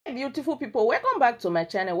Beautiful people, welcome back to my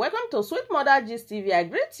channel. Welcome to Sweet Mother Gist TV. I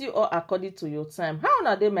greet you all according to your time. How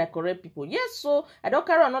are they, my correct people? Yes, so I don't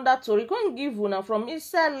carry another story. Can't give you now from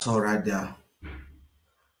inside. It's all right there.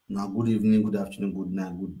 Now, good evening, good afternoon, good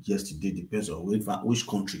night, good yesterday, depends on which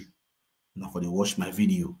country. Now, for they watch my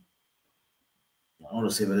video. I want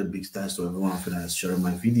to say very big thanks to everyone for sharing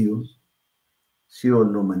my videos. So you all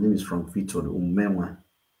know my name is from Victor Umewan,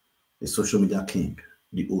 the social media king,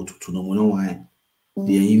 the Umewan,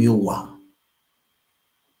 the Enogie.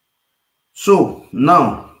 So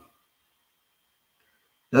now,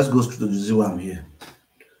 let's go straight to the reason why I'm here.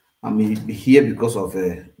 I'm here because of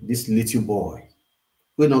this little boy.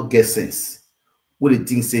 We not get sense. What the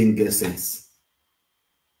thing saying get sense.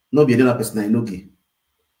 No be another person Enogie.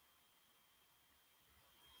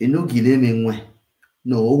 Enogie name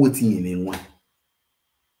no what thing in one.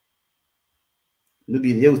 No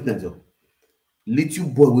be here with that. Little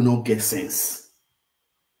boy will not get sense.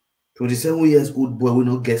 27 years old boy will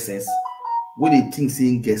not get sense. What the thing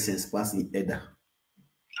saying get sense pass in either.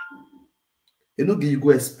 Enogie you go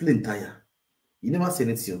explain tire. You never say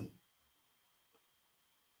anything.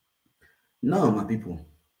 Now my people,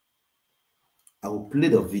 I will play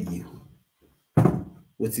the video.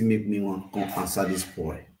 What it make me want to come answer this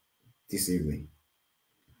boy this evening.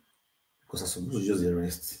 Because I'm supposed to just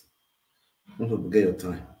rest. Don't forget your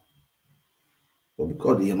time. But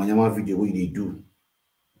because the Yama video what they do,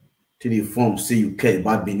 till the form say you care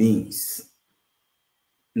about Benin's,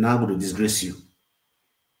 now I'm going to disgrace you.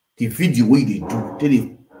 The video what they do, till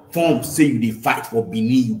the form say you they fight for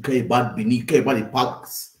Benin, you care about Benin, you care about the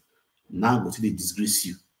palace. Now I'm going to disgrace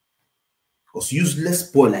you. Because useless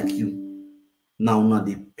boy like you. Now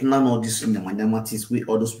they plan all this things where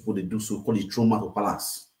all those people they do so call the trauma for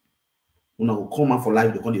palace. When I will come out for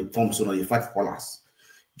life, they call the form so now they fight for palace.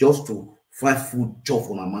 Just to find food job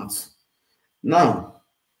on a mouth. Now,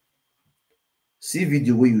 see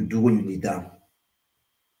video where you do when you need down.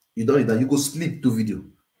 You don't need that, you go sleep to video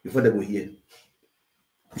before they go here.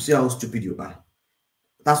 You see how stupid you are.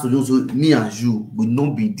 That's to know so me and you will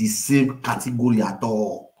not be the same category at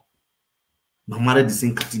all. No matter the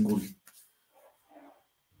same category.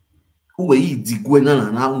 Can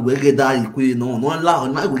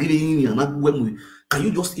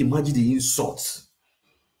you just imagine the insult?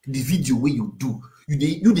 The video where you do, you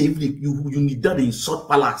need that they insult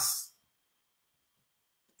palace.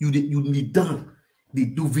 You need that they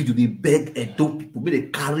do video, they beg and do people, may they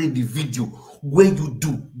carry the video where you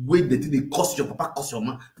do, where they cost your papa, cost your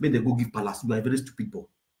man, may they go give palace. You are a very stupid boy.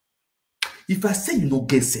 If I say you don't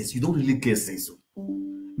get sense, you don't really get sense.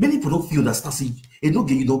 Many people don't feel understand. Say,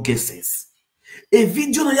 Enogie, you don't get sense. A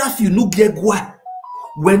video na ya feel no get gua.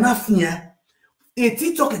 When I fear a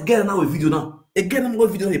TikTok again now a video now. Again now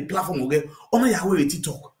video a platform again. On ya we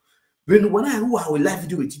TikTok. When I who have a live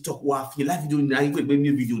video with TikTok, wa feel live video na you make me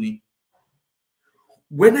video ni.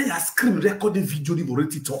 When I screen record the video ni for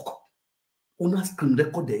TikTok. On screen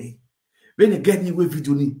record there. When I get me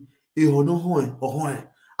video ni, e hono hoy.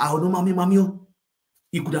 I don't know mommy.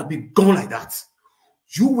 It could have been gone like that.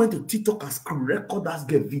 You went to TikTok and screen record that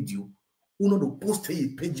get video. You know the post a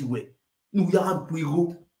page where you have a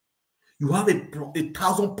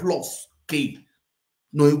 1,000+ K.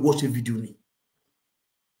 No, you watch a video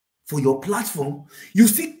for your platform. You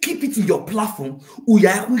still keep it in your platform. You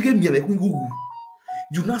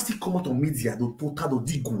now still come out on media. The total of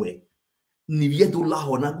digwe. $1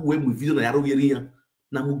 hona with video na yaro yeri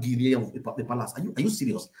na mugiri of the palace. Are you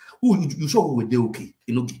serious? You sure we were okay?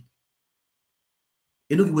 Enogie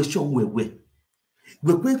we sure we were.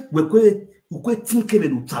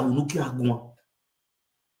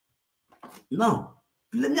 Now,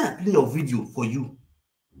 let me play your video for you.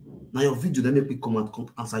 Now your video, let me come and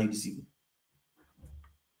answer you this evening.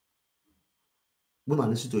 When I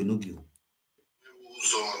listen to Enogie.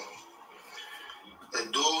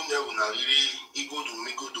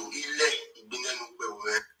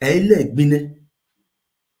 Ele gbine.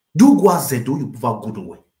 Do go azedo you pouvez go do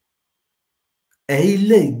way.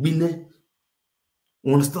 Ele gbine.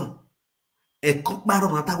 Understand? E compare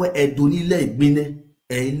on atawe e doni le gbine.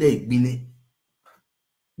 Ele gbine.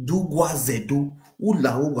 Do go azedo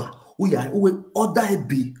ula uwe order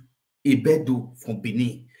be a bedo from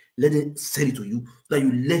Benin. Let them sell it to you so that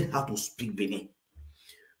you learn how to speak Benin.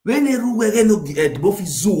 When you were no both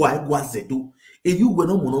zoa go azedo. Et you were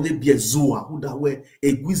no monole be a zoa who that way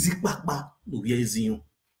a guizi papa no be ezion.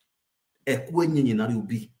 E kwenye na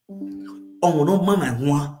ubi. On no mama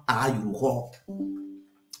one are you ho.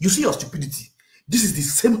 You see your stupidity. This is the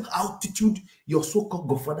same altitude your so-called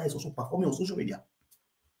godfather is also performing on social media.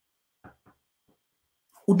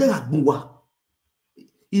 Udara gbuwa.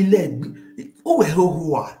 Ile o we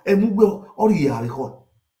ho e mu gbe ori ya record.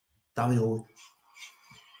 Tami o.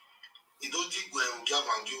 Enogie ugia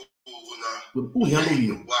mangi na. O ya lo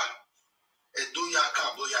yo. Edo ya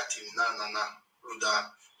ka bo ya tim na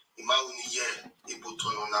ruda ima uni ye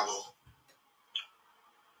ibutono na bo.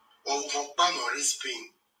 O pa no respin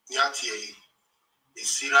nyati e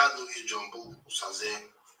isira no ye jumbo usaze.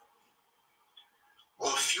 O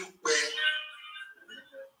fiu pe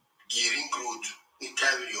Gearing road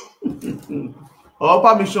interior. Oh,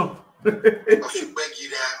 permission. O fiu pe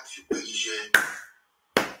gira, fiu pe gije.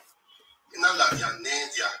 Ina la dia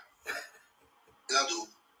nedia. Ina do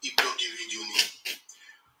i-blogi video ni.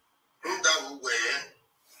 Runda we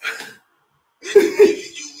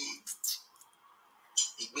video ni.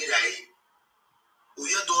 Igbera e.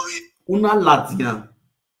 Oye dori. Una latia.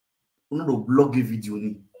 Una do blog video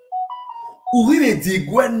ni. Uribe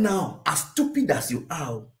Disguagua now, as stupid as you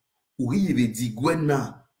are. Uribe Disguagua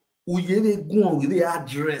now. Uribe go uribe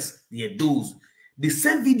address the those. The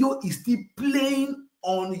same video is still playing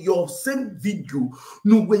on your same video.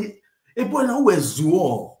 No way. E boy na we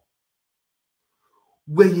zuo.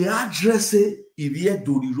 When you address it, if you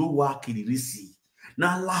do the road work in the sea.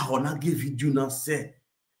 Na la na give video na say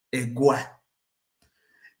egwa.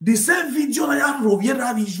 The same video na ya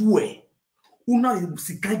roviera visuwe. Una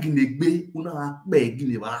sikaginegbe, una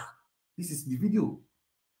begineba. This is the video.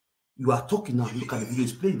 You are talking now. Look at the video.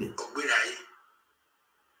 It's playing there.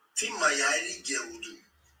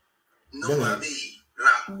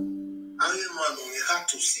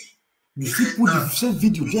 You should put the same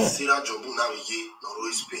video there.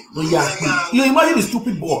 No, yeah. You imagine the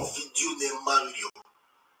stupid boy.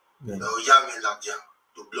 Yeah.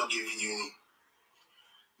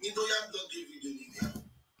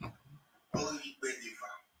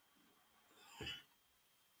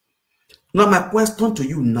 Now my question to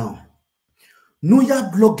you now. No ya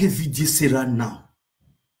blog a video Sarah now.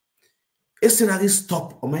 Sarah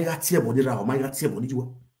stop or my got here body or my got here body.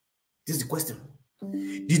 This is the question.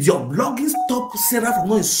 Did your blogging stop Sarah from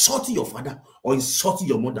not insulting your father or insulting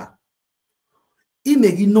your mother?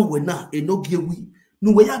 Enogie no we na Enogie we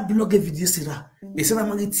no we ya blog a video Sarah. Sarah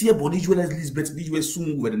man get here body you Elizabeth you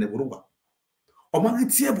soon with the nebroba. Or man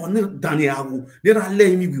get here body Daniel there are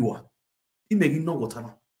lay me biwa. Enogie no what na.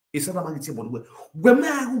 Sarah man get here body when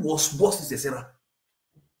man was worse is Sarah.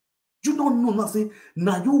 You don't know nothing.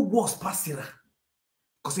 Now you was past Sarah.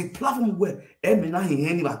 Because a platform where Emina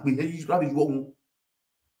any back me you grab it wrong.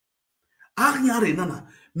 Ariare nana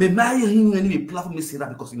me marry him any platform Sarah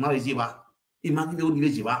because he married Jiva. He married the only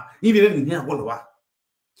Jiva. Even here what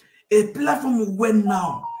a platform when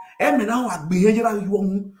now Emina was behavior you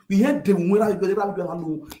wrong. We had them where I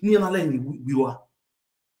go near a lane we were.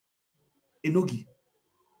 Enogie.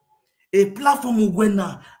 A platform when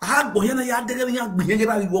now I go here ya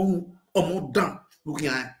behavior you wrong or more done looking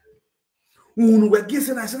at. We get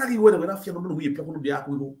Sarah, Sarah, you were after we platform the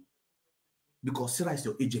aquilo because Sarah is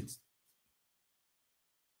your agent.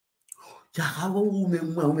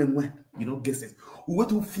 You don't guess it. What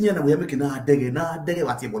to fear that we are making a dagger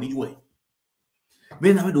at your body way.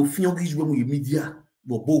 When I don't fear these when we media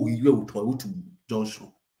will bow with you to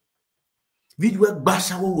Johnson. Video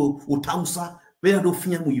Basha or Tausa, when I don't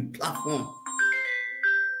fear when you platform.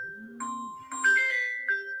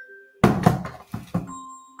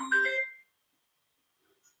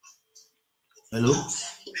 Hello?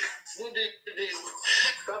 Good evening.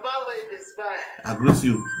 Baba, wait is fine. I greet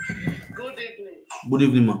you. Good evening. Good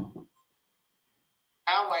evening, ma'am.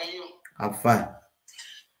 How are you? I'm fine.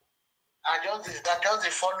 I just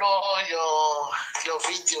follow your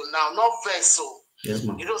video now. Not very so. Yes,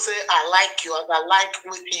 ma'am. You don't say I like you and I like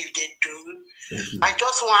what you did do. Yes, I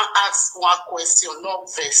just want to ask one question, not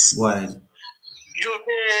verse. Why? You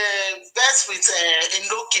verse with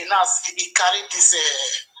Enogie now. He carried this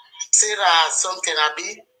Sarah something,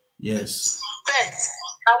 Abi. Yes. But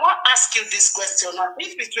I want to ask you this question. Now,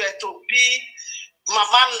 if it were to be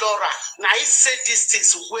Mama Laura, now he said these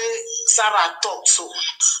things where Sarah talked so.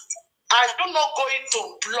 Are you not going to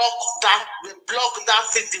block that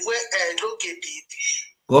thing the way Enogie did?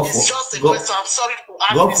 It's just a question. I'm sorry to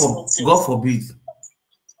ask this question. God forbid.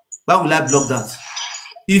 Why will I block that?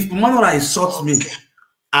 If Mama Laura insults me,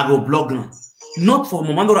 I will block her. Not for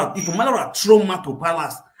Mama Laura. If Mama Laura throw me to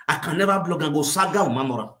palace, I can never block and go saga Mama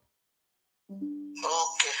Laura.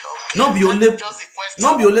 Okay. Not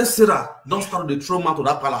be only Sarah. Don't start the trauma to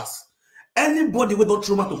that palace. Anybody who don't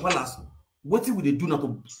trauma to palace, what will they do now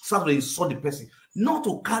to start to insult the person? Not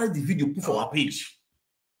to carry the video put for our page.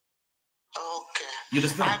 Okay. You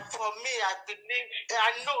understand? And for me,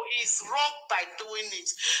 I know he's wrong by doing it.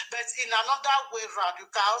 But in another way round, you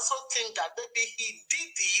can also think that maybe he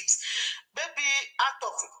did it, maybe out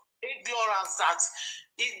of ignorance that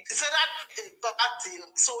he said that a bad thing.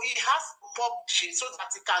 So he has to publish it so that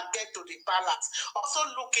he can get to the palace. Also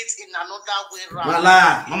look it in another way round.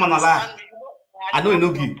 Nala, Mama Nala. I know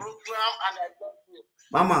Enogie. Program and I love you.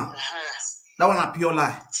 Mama, that one a pure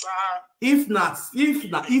lie. If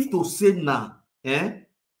to say now,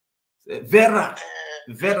 Vera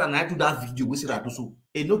and I do that video, we say that also.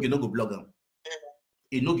 Enogie no go blog him.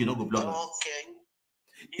 Enogie no go blog him. Okay.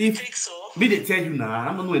 If think so? Me they tell you now,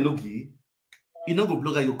 I'm not no Enogie. You no go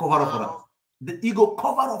blog her, you cover up for her. You go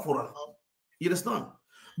cover up for her. You understand?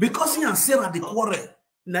 Because he and Sarah the quarrel,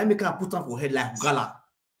 now make her put on for head like gala.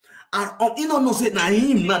 And you know say na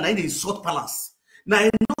him now in the South Palace. Now he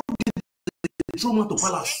know the trauma to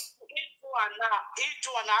Palace. He do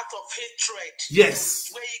an act of hatred.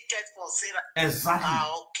 Yes. Where he get for Sarah. Exactly.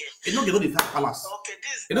 Okay. You know the fight Palace. Okay,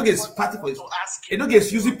 this You know get party for it. You know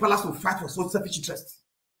get using Palace to fight for so selfish interest.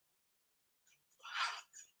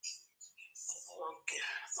 Okay.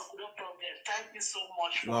 No problem. Thank you so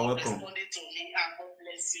much You are welcome. responding to me, and God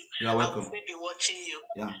bless you. You are welcome. I will be watching you.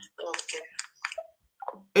 Yeah. Okay.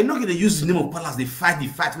 You know they use the name of Palace, they fight the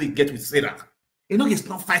fight we get with Sarah. You know it's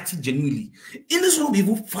not fighting genuinely. In this one,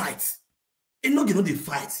 people fight. You know they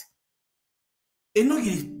fight. You know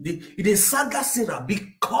they saga Sarah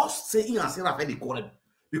because saying and Sarah fight the quarrel.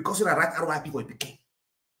 Because Sarah right RYP for a picking.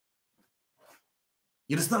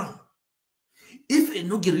 You understand? If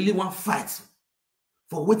Enogie really want fight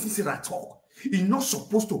for waiting Sarah talk, he's not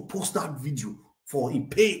supposed to post that video for a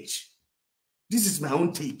page. This is my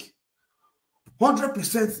own take.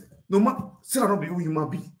 100%, no matter Sarah not be who human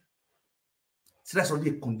being. Sarah's already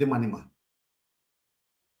a condemned animal.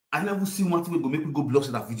 I never see one thing we go make me go block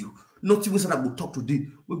that video. Nothing we said I go talk today.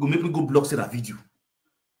 We go make me go block that video.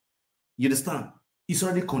 You understand? It's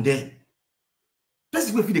already condemned.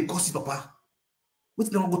 Let's go if they cost it, Papa. What's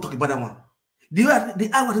the one go talk about that one? The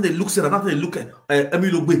eye what they look Sarah, not they look at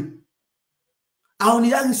Emilio Bay. I only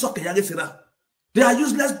have soccer, Sarah. They are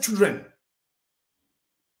useless children.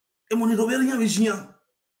 Et mon Robérien Virginia.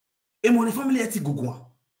 Et mon family at Gugwa.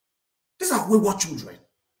 These are wayward children.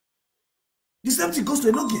 The same thing goes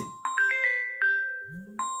to Enogie.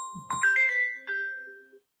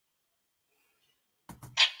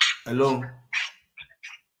 Hello.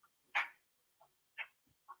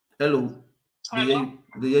 Hello. Hello.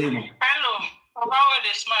 Hello. How are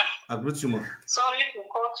this man? I greet you, man. Sorry to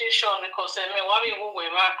cut you short because I want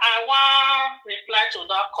to reply to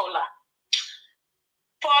that caller.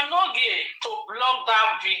 For Enogie to block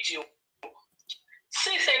that video,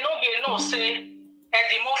 since Enogie know say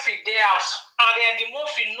Eddie Murphy dey house and Eddie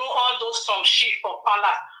Murphy know all those some shit for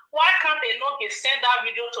Palace, why can't Enogie send that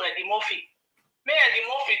video to Eddie Murphy? May Eddie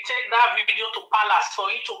Murphy take that video to Palace for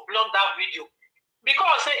him to block that video?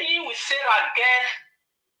 Because he will say again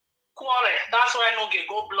quarrel, that's why Enogie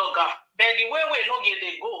go blog her. But the way Enogie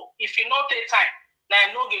they go, if you not take time,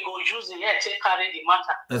 now Enogie go use the head to carry the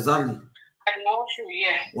matter. Exactly. I want you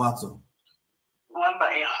here. What? Remember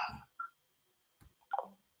here.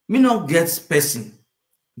 Me not get person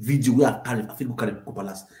video where I carry, I think we carry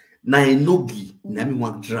Palace. Now Enogie, now me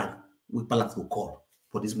want drag with Palace go call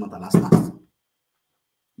for this month and last.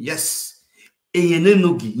 Yes. Et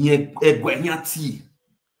Enogie, y ti.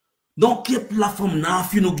 Donc quelle plateforme na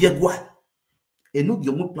fi no gegwa? Enogie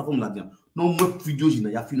yo mo plateforme la bien. Non mo video jina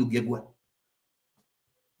ya fi no gegwa.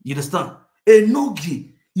 You understand?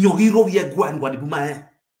 Enogie your hero here go and what the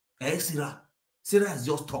Sarah is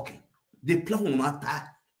just talking. The platform matter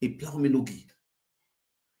a platform Enogie.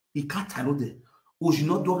 He can't tell the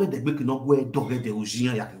original dog de make no go dog de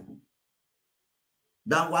original ya.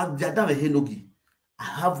 That what that Enogie.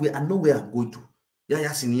 I know where I'm going to.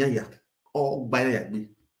 Ya senior ya. Oh by ya be.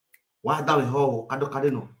 Why that ho kado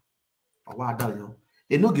no. Why that yo.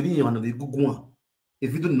 Enogie ni on the gugu.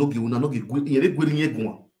 If you don't know you no get good, you go in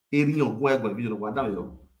go. Eri on go video no what that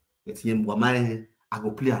yo. It's him I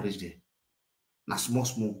go play a there. Na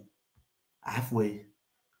small. Halfway.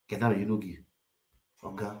 Get out of Enogie.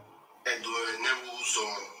 Okay. And do never so.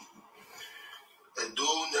 And do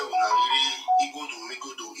never really go to me go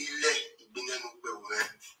to ile ibinen upe.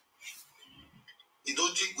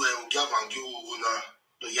 Idoji gwe ugava ngi una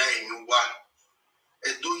do ya enuwa.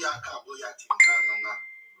 And do ya ka do ya tinga na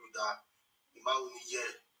ruda. Ima uni ye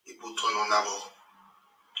ibutono nabo.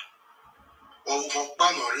 O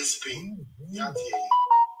pano respin yati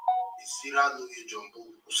isira no jumbo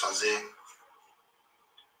usaze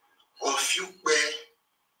o fiupe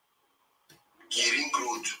giring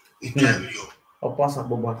road interior O passa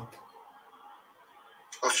boba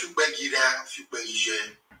gira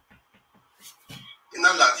fipelije.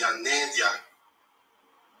 Ina la dia nedia.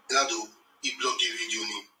 Ina do I blog video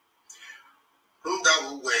ni. Runda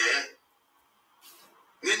we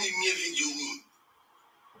many me video ni.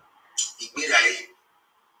 Igberai.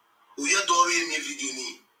 Oye do we me video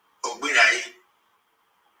ni. Ogberai.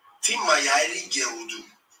 Ti mayari je odu.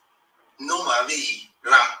 No ma ve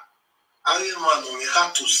ra. Awe ma no me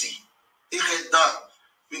ha to see. Ike da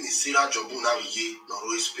when Sira Jobu na ye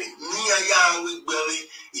no Spain. Ni ya we gbere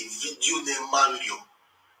a video de Mario.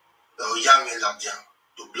 O ya me la dia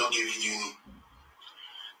to blog a video ni.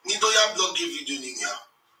 Ni do ya blog a video ni ya.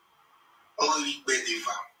 O ri pe de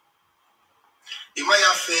fa. E ma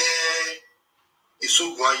ya fe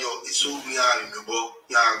eso gwayo, eso ya remember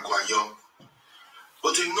ya gwayo.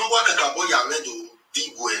 But you know what kakabo ya me do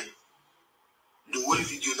digwe. The way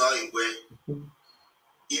video na igwe.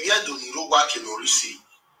 If you do ni ro wa ke no risi.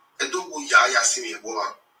 Edogu ya si me bo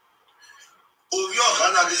ma. O yo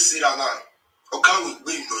hana de sira na. O kan we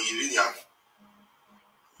gbe no yiri ya.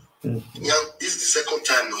 This is the second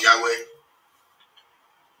time no yawe.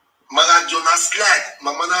 Maga Jonas slide.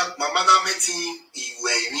 Mama na meti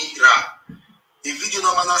iwe ni ra. The video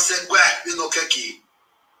no mana se gwa we no keki.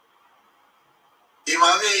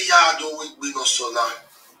 Imave ya do we gbe no so na.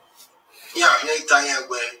 Ya ita ya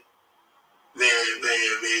gwe. We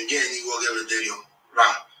get ni wo get there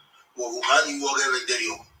ra. Wo hani wo get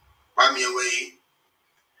there. Pa mi we.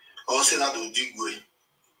 O se na do digwe.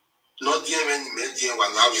 No die me ni me die wa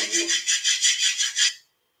la we.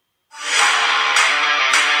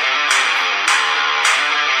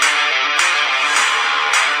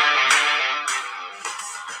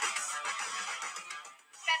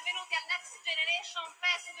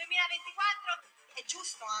 È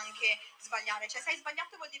giusto anche sbagliare, cioè se hai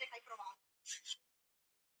sbagliato vuol dire che hai provato.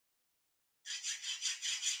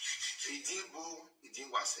 Idin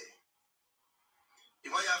wase.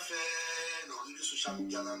 Iwa ya fe no ri social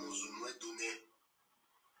media na no zunu edune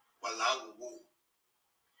wala wo.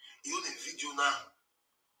 Iyo ne video na.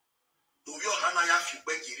 No yo hana ya fi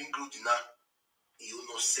pe giri include na. Iyo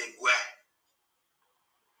no segwe.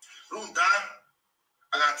 Runda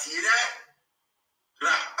ala tire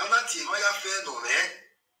ra anati ma ya fe no me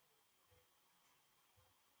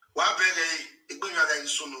wa bele egbenya da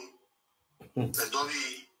isunu e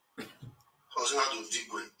dobi osina do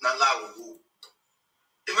digwe na lawo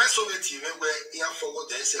e me so beti megbe ya forward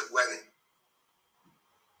the se gwani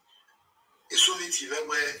e so beti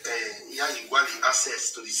megbe ya igwali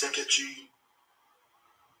access to the secretary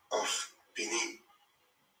of Benin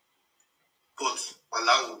but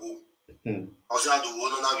alawo osina do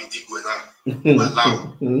wono na bi digwe na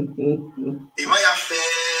alawo e ma ya fe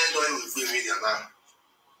do e we gbe media na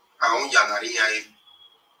àwọn yanari ya e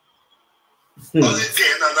o le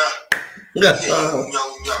te na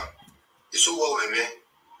nya iso wo we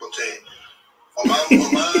but o ma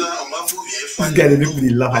bu ye fa this guy dey make me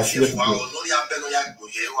laugh as well. no ya be no ya go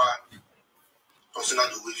ye wa o se na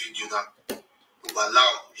do we video na o ba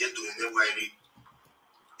lao ye do ne wa ire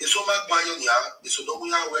iso ma gba yo nya iso do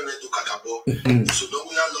ya we do kakabo iso do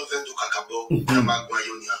ya love do kakabo na ma gba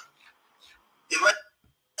yo nya e ma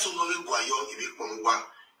so no we gba yo e bi pon wa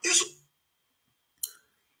eso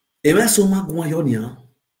Eme so magwa yonia.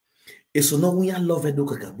 Eso no we love do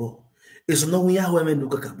kakabo. Eso no we we do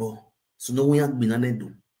kakabo. So no we binane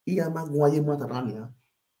do. Iya magwa ye matarania.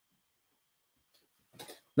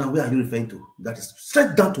 Now where are you referring to? That is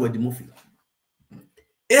straight down to Edimofi.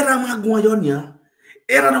 Era magwa yonia.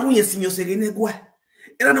 Era na we sinyo segene gwa.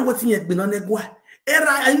 Era na wati ye binane gwa.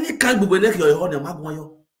 Era ani kan gbogbo ne ke yo magwa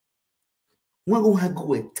yo. Won go ha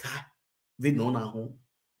go eta. We no na ho.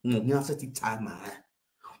 Nya set time ma.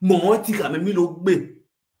 Mo ti ka me mi lo gbe.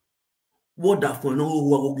 Woda fun no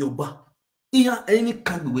wo ogo ba. Iya any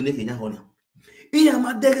kan gbogbo ne ke nya ho ni. Iya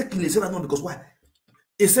ma dere kile Sarah no because why?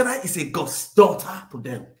 Sarah is a God's daughter to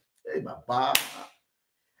them. Hey papa.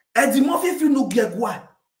 Edimofi if you no get gwa.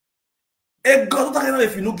 E God daughter na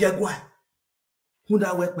if you no get gwa. Who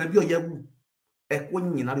that work maybe o yewu. E ko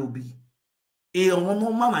yin na re obi. E won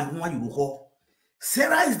no mama hu ayu ho.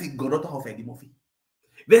 Sarah is the God daughter of Edimofi.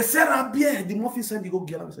 The Sarah bien Edimofi send you go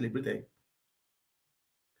get and celebrate.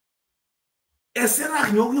 E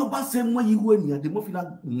Sarah yo ba se mo yi wo ni Edimofi na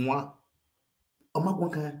nwa. O ma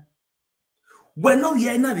gwan kan. When no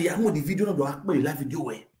ye na ya mo the video no do akpe live video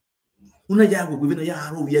we. Una ya go we na ya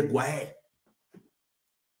ro ye gwa e.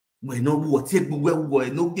 When no wo tie gbogbo wo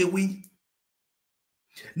no ge wi.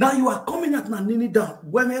 Now you are coming at na nini down.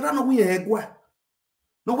 When era no we ye gwa.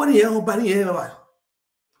 Nobody here o bari here ba.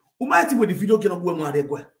 O ma ti with the video get go mo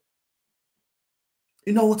aregwa.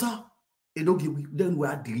 You know what? Enogie we then we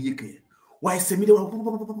are delay ke. Why say media?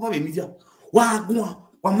 Why media? Why go?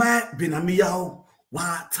 Why my benamia?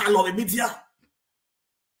 Why talo media?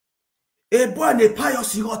 E boy ne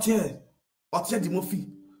pious you got here. Otie di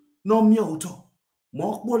mofi. No me auto.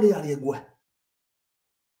 Mo pole ari egwa.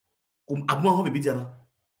 Abmo ho media na.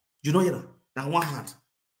 You know yera. Na one hand.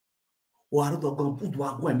 Or I don't go put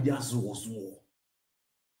go and media zo.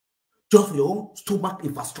 Just for your own stomach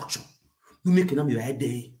infrastructure. You make it up your head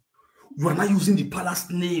day. You are not using the palace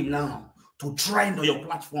name now to trend on your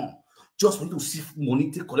platform. Just for you to see money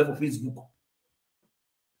take collect for Facebook.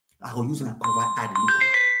 I will use and provide ad.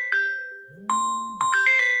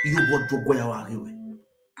 You what drug where you are here.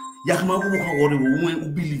 Yakma who worry who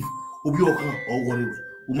believe who be or worry.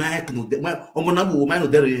 Who might know that who might know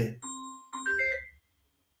there.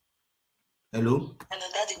 Hello? Hello,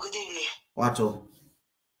 Daddy, good evening. What's up?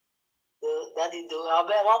 Daddy, I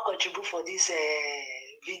want to contribute for this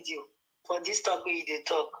video, for this talk where you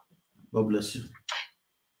talk. God bless you.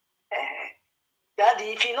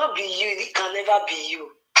 Daddy, if it not be you, it can never be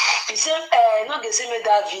you. You say, not the same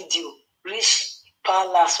that video, reach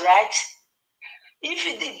palace, right? If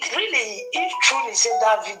it really, if truly say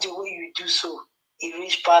that video where you do so, it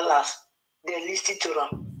reach palace, they listen to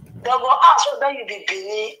them. They go ask whether you be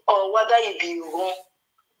Benin or whether you be wrong.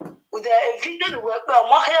 With the video work,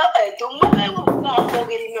 my hair, don't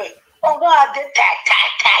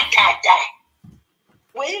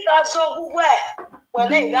when you guys saw who were, when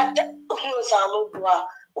they got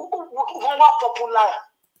popular.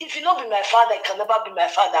 If you not be my father, it can never be my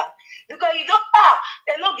father. Because you don't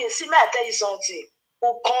they not get see me. I tell you something.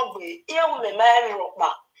 Who can't be here with my man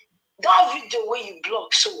rock. That video where you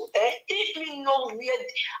block so if you know where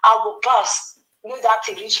I will pass, know that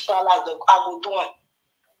to reach palace, I will do it.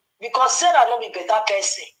 Because Sarah not be better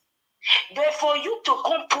person. But for you to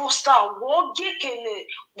come post out, what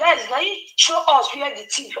guys now you show us where the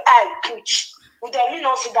TV I put. Would I mean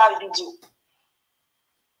not see that video?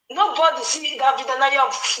 Nobody see that video. Now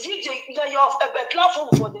your video, your platform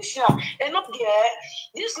for the film, and not there.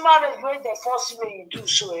 This marriage where they force you do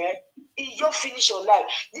so, it just finish your life.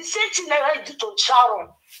 The same thing that I do to Sharon.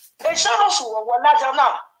 And Sharon so what not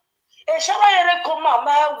now. And Sharon come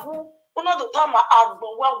my who not the time I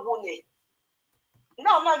but well wounded.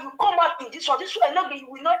 Now you come out in this one. This one you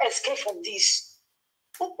will not escape from this.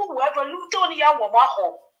 Whoever look on your woman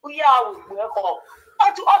home, we are with work home.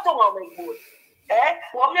 Auto woman good.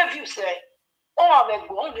 What my view say? Oh, I'm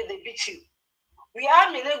going to beat you. We are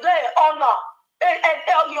in a guy honor.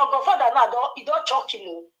 And your godfather now don't talk you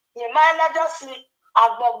know. Your man just see a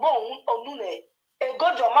bone or noon. A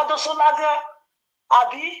god your mother so lager.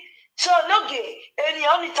 Abi. So no gay. Any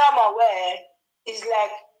only time I wear is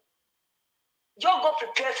like you go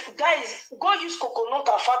prepare for guys. Go use coconut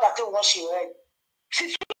and father to wash your head.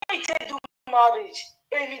 Since we take do marriage,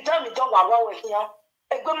 every time you don't go with here.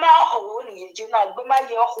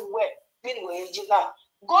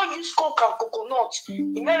 Go use coke and coconut.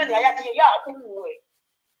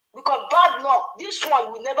 Because bad luck, this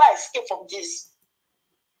one will never escape from this.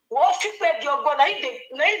 What you pay your God, they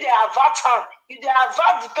avert hand, if they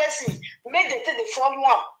avert the person, make they take the phone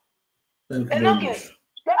one. Thank you very much.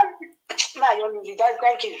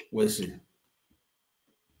 Thank you. We'll see.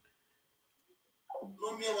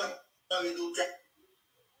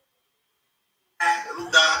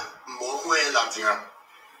 Ruda mo latin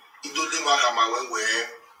idole makama wewe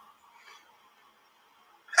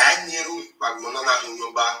anyeru magbona na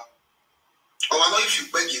yoba o wa no if you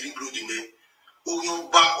pay giving blood in there o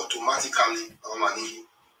yoba automatically o mani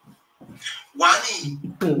wani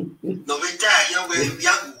no beta ya we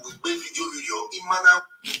bia go pe video imana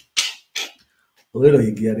we no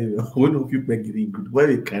igari we no fit pay giving good why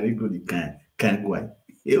we carry go the can go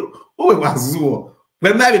o we wazuo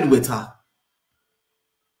we marry with her.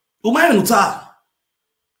 Umewan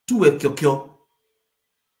tu we kyokyo.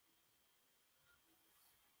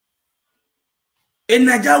 In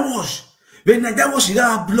Naija wash. When Naija wash, you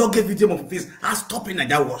have blog a video of face. I stop in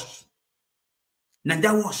Naija wash.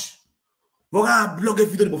 Naija wash. We have blog a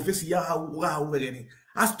video of face.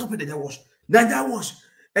 I stop in Naija wash. Naija wash.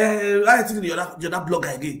 I think you're that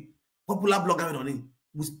blogger again. Popular blogger on it.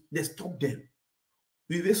 They stop them.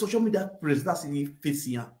 With the social media presence that's in face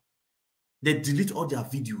here. They delete all their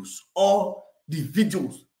videos, all the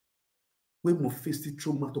videos when we face the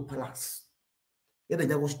trauma to palace. And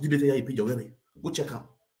then watch delete your page already. Go check out.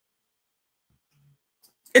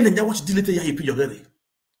 And then watch delete your page already.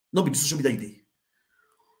 Not be the social media today.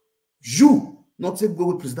 You not say go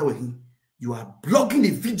with president with him. You are blogging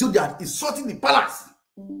a video that is insulting the palace.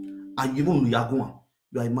 And you know you are going.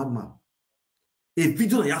 You are a madman. A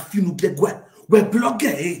video that you feel no get where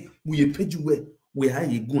blogger we page you where. Where are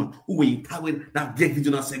you going? Who are you carrying? Now get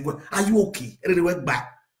video now say, are you okay? Anyway,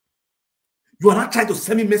 back. You are not trying to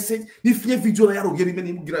send me message. If you video na yaro yeri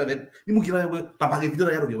meni mugira papa video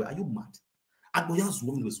na yaro yeri. Are you mad? I go just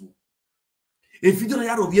one this one. If video na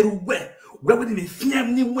yaro yeri where we dey fear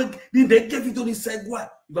ni we dey get video ni say gwa.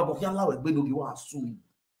 You ba bokia lawe gbe no gi wa sun.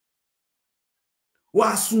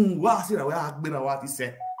 Wa sun wa si ra we agbe na wa ti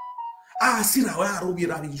say. Ah si ra we aro bi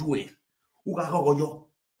ra bi joe. U ga go yo.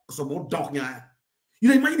 So mo dog nya. You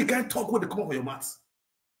know, imagine the kind of talk when they come up with your mouth.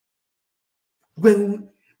 When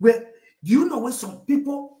do you know when some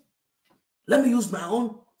people, let me use my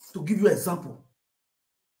own to give you an example.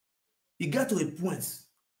 You get to a point,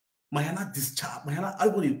 my hand discharge, my hand,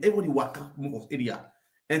 everybody work out of area,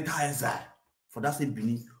 entire side. For that same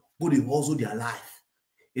beginning, go to hustle their life.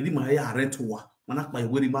 And then my hair rent to work, man, my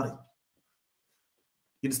wedding married.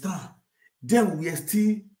 You understand? Then we are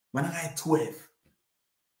still, man, I got 12.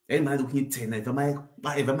 And man, looking 10. If I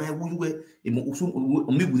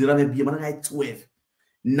got 12.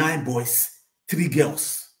 9 boys, 3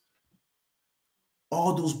 girls.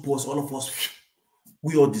 All those boys, all of us,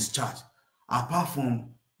 we all discharged. Apart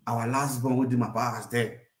from our last born with my papa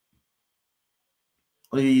there.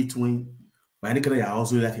 Only twin. But I think I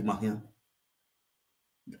also left him here.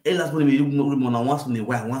 And last one, we once in a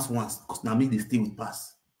while, once, because now me they stay with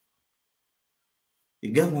pass.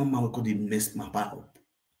 You get one man we call him mess my papa up.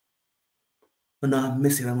 And I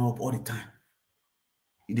mess him up all the time.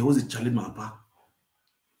 He was a challenge my papa.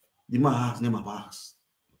 The man has name my pass.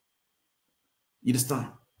 You understand?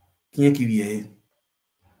 Can't keep here.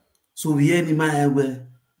 So we any man where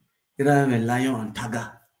there are a lion and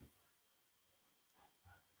tiger.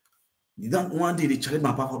 You don't want to challenge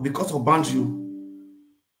my papa because of boundary.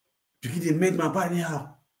 Because they made my papa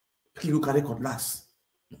anyhow. People look at the cutlass.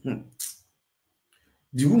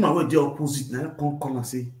 The woman were the opposite now come and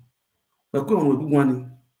say, we're going with good money.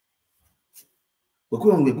 We're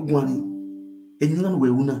going with good money. And you know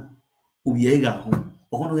where una Ubiega home.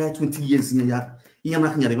 Or 20 years in a yard. You're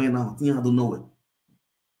not now. You don't know it.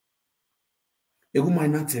 A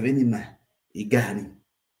woman not have any man. A granny.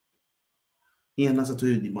 He answer to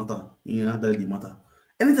the matter. He answer the matter.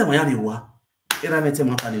 Anytime I have you, I met him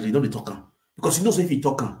after they don't be talking. Because you know, so if he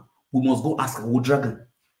talking, we must go ask a dragon.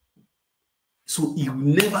 So he will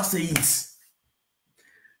never say it.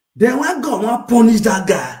 Then when God want punish that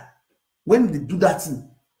guy, when they do that thing,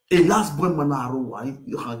 a last boy man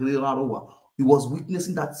he was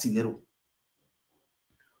witnessing that scenario.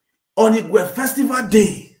 On a festival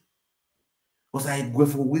day, was I go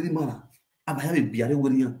for wedding man? I have a beer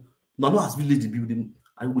wedding. No, as village building.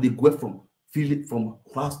 I would go from field from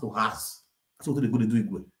house to house. That's what they go to do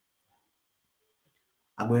it.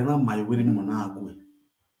 I go around my wedding man. I go.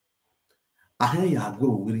 I hear you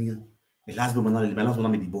go wedding. The last woman, the last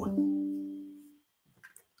one, the boy.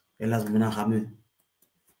 The last woman, I have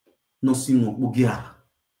no single bugia.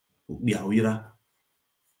 Bugia,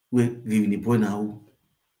 we give the boy now.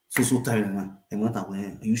 So tired now. And what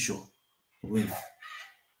are you sure? Well,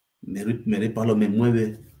 me reparo me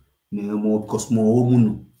mueve, me mo cosmo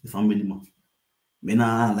muno, family man. Me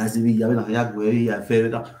na la zivi ya na ya gwe ya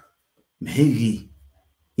fera. Me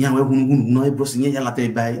ya we hunu no e bro sinye ya la te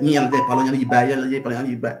bai, ya la te palo ya ni bai, ya la ye palo ya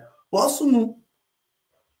ni bai. Osu no.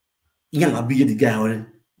 Ya la bi di guy ore.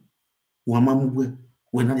 Wa ma mu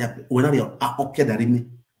we na ya a opia dari me.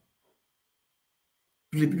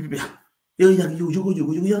 Yo ya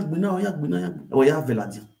gbina ya o ya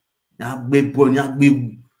veladi. Ya gbe bon ya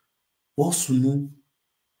gbe osu no.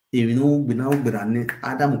 Ebi no gbina o gbera ni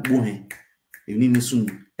Adam po hen. Ebi ni sunu.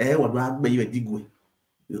 E wa do agbe yo digwe.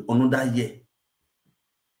 Ono da ye.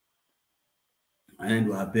 And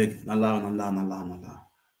do I beg Allah.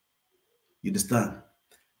 You understand?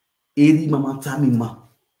 Eri mama tami ma.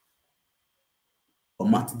 Or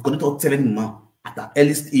ma going to telling ma at the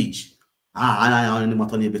earliest age. I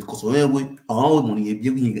matter ni bet because we all money e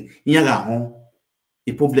bi yin ga hon.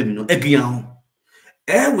 A problem no e gian hon.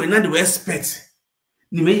 E we na the respect.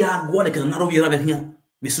 Ni me ya go like na ro yera be here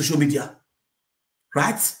with social media.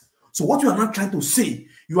 Right? So what you are not trying to say,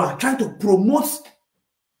 you are trying to promote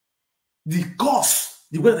the cause,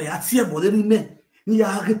 the way they are here, but they ni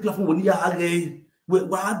ya platform ni ya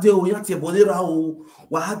wa de o ya tie bodera o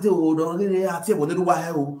wa de o do ni ya tie bodera wa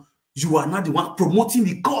he o. You are not the one promoting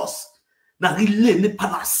the cause. Now really in the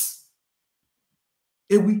palace.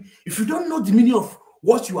 If you don't know the meaning of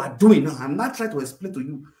what you are doing, now I'm not trying to explain to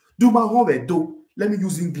you. Do my homework though. Let me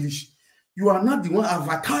use English. You are not the one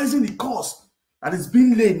advertising the cause that is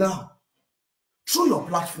being laid now through your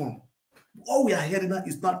platform. All we are hearing now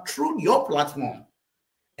is not through your platform.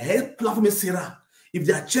 A platform is Sarah. If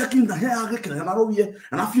they are checking the hair,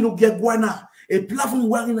 and I feel no get guana, a platform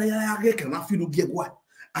where I cannot feel Disguagua.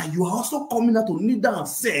 And you are also coming out to kneel down and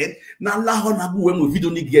said, "Na la hona bu when we video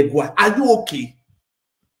Disguagua." Are you okay?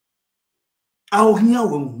 I'll hear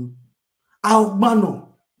when I'll mano.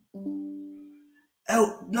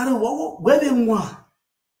 Where they want?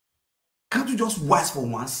 Can't you just wise for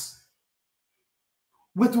once?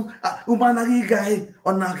 Wait to umanagi guy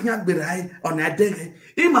on a yak berai on a day.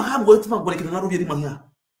 Imaham wait my body can not be mania.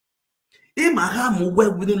 Imaham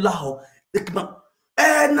well within Laho.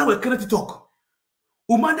 Now we're going to talk.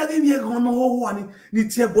 Umanagi no one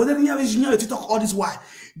needs your body to talk all this why.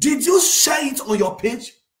 Did you share it on your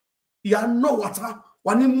page? You know what?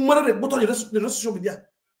 When you murder the bottom of the social media.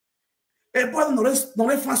 A boy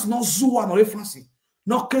no fancy, no zua, no fancy.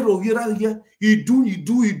 No kero here. You do,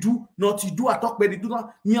 not you do. I talk, but you do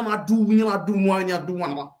not. Nyama do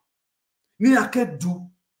one. Nina can do.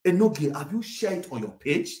 Enogie, have you shared it on your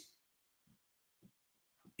page?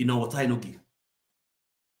 You know what I Enogie?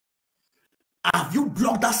 Have you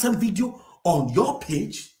blocked that same video on your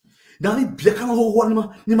page? Now ni black and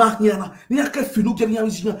whole ni mark nyana. Ni ake finu ke nya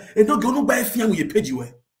wisina. Enogie no buy fiam your page you.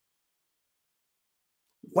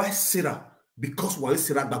 Why Sarah? Because why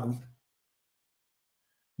Sarah Bagui?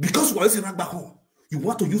 Because why Sarah Bagui? You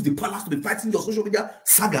want to use the palace to be fighting your social media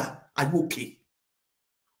saga? Are you okay?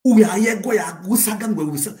 We are here going to saga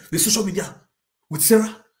with the social media with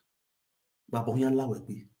Sarah. Baboyan la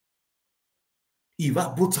we.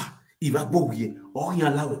 Iva Bota, Iva Bowie, or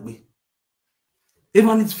yan la we.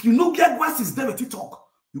 Even if you know get what is there at TikTok,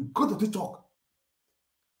 you go to TikTok.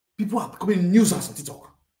 People are becoming news on TikTok.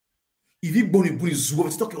 If you boni zoo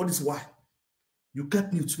TikTok all this why. You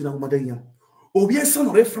can't mute me now, madame. Oh, yes, son,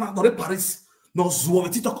 no France, no Paris, no zoo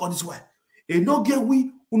TikTok all this why. And no get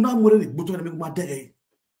we una more the button and make my day.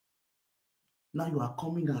 Now you are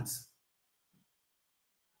coming out.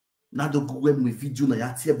 Now the Google me video na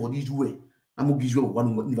ya tie body way. I'm give you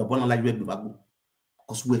one never born like we bago.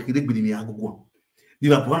 Because we create be me agogo.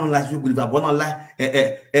 Never born like we never born like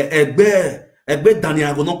egbe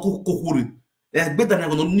Daniel go no kokore. Egbe Daniel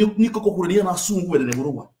go no ni kokore ni na sun we de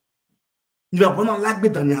boro wa. Never born like be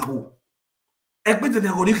Daniel go. Egbe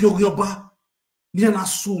Daniel go ni kyo ba ni na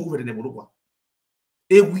sun we de boro wa.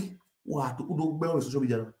 Ewi wa to do gbe on social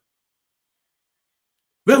media.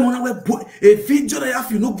 When we a video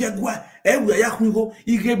that you no get what every ya go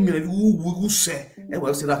he gave me who say e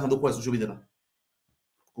wa say that no kwa social media na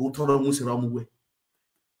o toro mu sira mu we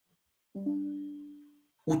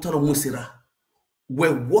o toro mu sira we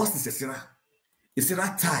what is sira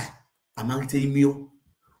isira tie amangite imio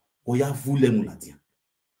o ya vule mu latia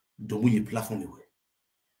do mu ye platform we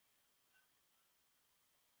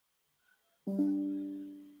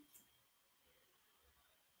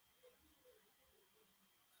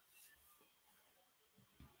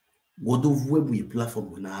What do we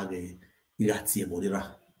platform when I get a tia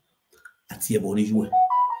bodira? A tia body you.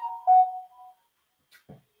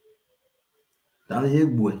 Down here,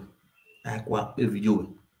 boy. I quite a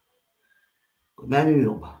video.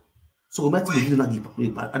 So,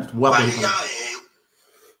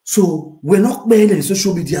 so, we're not made in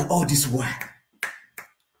social media all this work.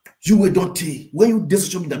 You will don't take when you do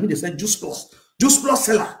social media, they say just plus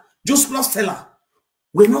seller.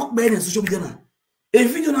 We're not made in social media now.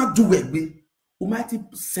 If you do not do it, we might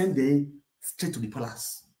send them straight to the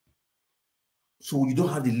palace. So you don't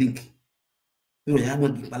have the link. You know,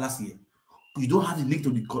 the palace here. You don't have the link to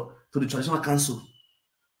the traditional council.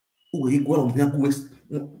 You are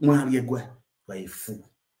a fool.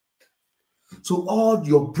 So all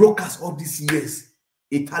your brokers all these years,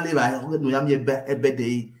 Italy by every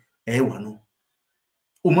day, commissioner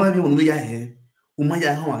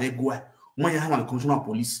of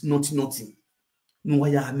police, nothing. No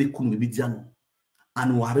ya make media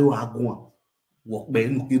and ware wa go work by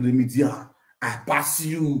media. I pass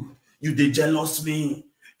you they jealous me,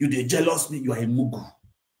 you are a mugu.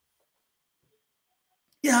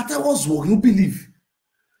 Yeah, that was what you believe.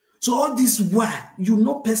 So all this why you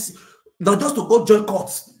know person now just to go join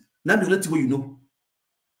courts. Now the only thing you know.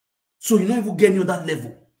 So you don't even get you that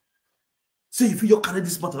level. So if you carry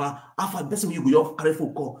this matter after person you go carry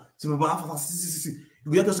for call. So you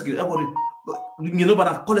get to everybody. You know, but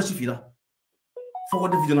I call it Shifida.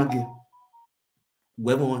 Forward the video again.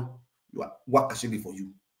 Whoever you are what actually for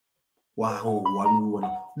you. Wow, one.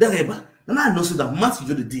 There, and I know so that months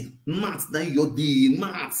you the day. Months now your day,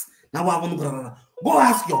 months. Now I want to go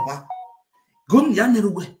ask your pa. Go near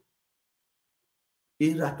way.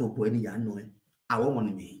 Erato boy ni know. I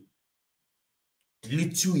want me.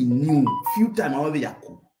 Delete you in new. Few time I will be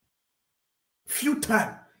yaku. Few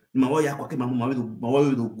time. My way yaku my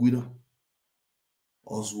way do guida.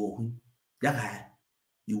 Oswo ya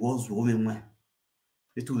you was woven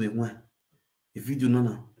Et tout le moins. Et vidéo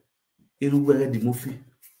non. Et nous voyons des mots faits.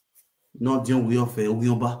 Non, disons, oui, on fait, oui,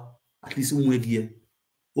 on bas. At least, on est oui,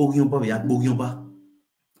 on bas, il y a oui, on bas.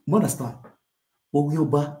 You understand? Oui, on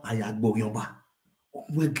bas, il y a oui, on bas.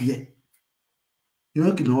 On est gué. You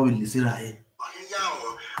know, qu'il n'a pas laissé là.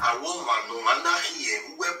 Àwọn mànù màná hìyẹ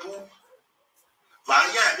wẹ́bù.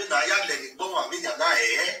 Vàáyà ẹ̀mí náà yá lẹ́yìn gbọ́n àmì yàrá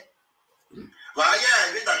ẹ̀. Vàáyà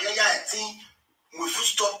ẹ̀mí náà yá ẹ̀ tí mo fún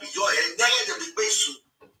stop yọ ẹ̀ lẹ́yìn ẹ̀dẹ̀ gbé sùn.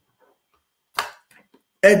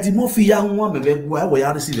 Edimo fi ya nwa mebe gwa we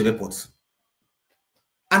ya receive report.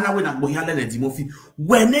 Ana we na gbo ya le Edimo fi.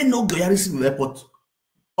 We ne no go ya receive report.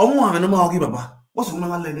 Omo ame no ma ogi baba. What's wrong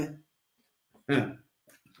na le ne?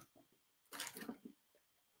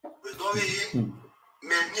 We do we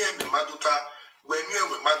me mi maduta, we mi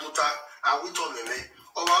maduta, a we to me.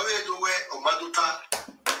 O ma we do we o maduta.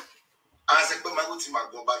 A se pe maguti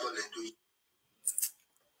magbo ba do le do.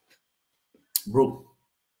 Bro.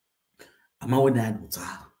 Ama we na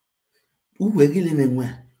duta. Uwe gile menwe.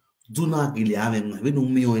 Do not gile ame mwe. We no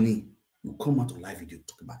me oni. You come out on live video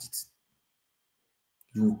talk about it.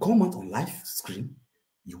 You will come out on live screen,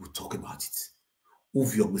 you will talk about it.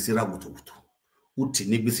 Uvyo gbesira woto.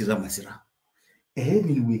 Utene gbesira masira.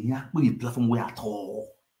 We ya we platform we at all.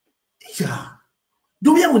 Yeah.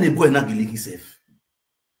 Do we have a boy na gile himself?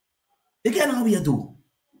 Again how we do?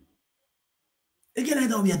 Again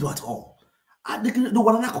how we do at all? I the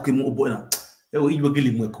one na koke mo boy na. You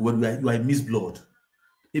are a Miss Blood.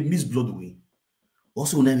 A Miss Blood way.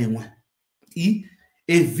 Also, a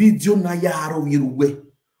video na yaro way.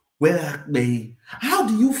 Where they how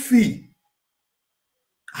do you feel?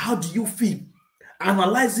 How do you feel?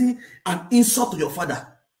 Analyzing an insult to your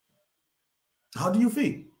father. How do you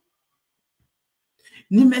feel?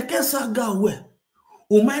 Ni meke saga we.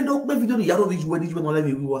 O mind don't make video yaro this way this way no let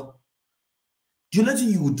me do. You let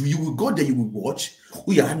you will go there, you will watch.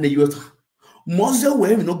 We are na you. Mother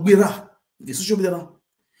we no gbera the social media now.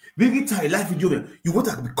 Big time live video you want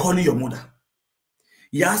to be calling your mother.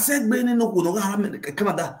 Ya said be no go no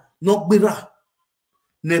Canada no gbera.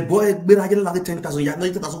 Ne boy gbera get like 10,000 ya no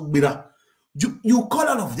 10,000 gbera. You call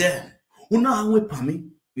all of them. Una we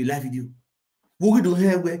pami we live video. We do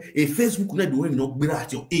here where a Facebook na do no gbera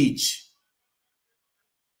at your age.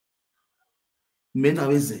 Men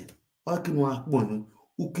aweze. Akinu akpon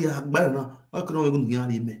uke agbara na akinu we go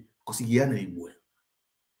nyan ime. Because he na igbo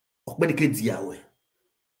okpede ke di yawe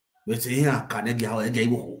we say here kan e di yawe e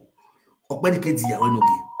igbo okpede ke di yawe no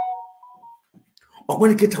gi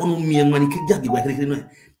okpede ke tawo no mi mani ke jagi wa kere no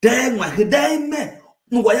den wa ke den me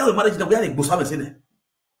no wa yawe marriage na wa igbo sa me se ne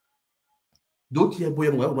do tie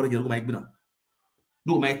boy no wa marriage no ma igbo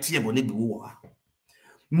do ma tie bo ne igbo wa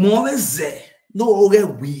mo we ze no oge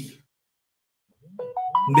wi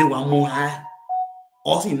mbe wa mo ha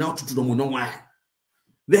o si na tutu do mo no wa.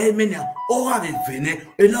 Very many all have a vene,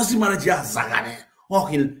 a lossy marriage as Zagane, or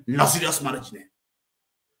in serious marriage.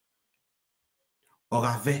 Or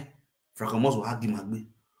have Fracamos will hagi magbe,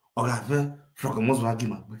 or have Fracamos will hagi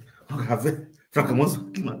magbe, or have Fracamos will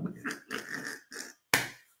hagi magbe.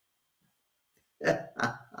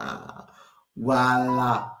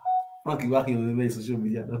 Voila. Frankie working on social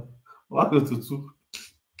media. What go to two?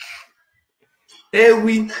 Eh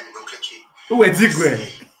oui. Où est Disguagua?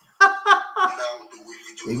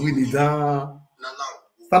 Et oui, les gars.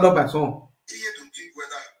 Stand up person.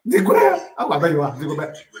 Disguagua. Ah, bah, ben, ouais,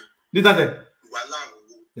 Disguagua. Dis ça, c'est. Voilà.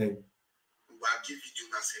 Eh. On va give video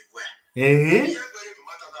na se gwa. Eh.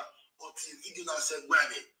 Video na se gwa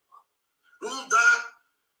ni. Nda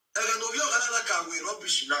Enogie kana ka we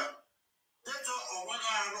rubbish na. Teto o wana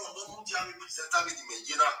ro no mu dia me present me di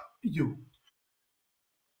mejina. You.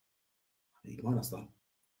 You understand?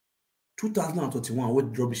 2021,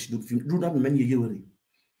 what rubbish do that many years already.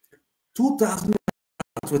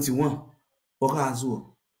 2021,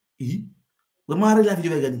 Okazo. The married life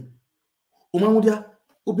you again. Umamudia,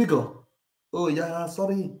 Ubigo. Oh, yeah,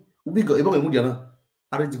 sorry. Ubigo, Ebo Mudiana.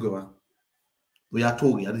 Aridigova. We are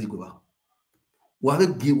told Aridigova.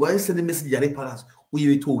 Why send a message at Palace? We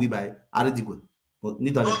were told by Aridigova. But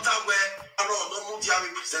neither. Not where I don't Mudia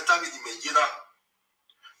present me the Medina.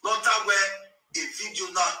 Not where a video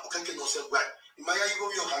now, okay, no say why. Imaya you go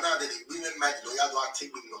your Canada, the women might do ya do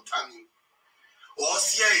take with no time. Or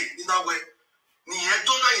see in a way. Ni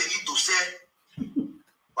edona ye to say.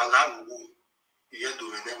 Wala wo. Ye do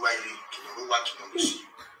me why you what you see.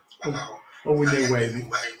 Oh, we know why.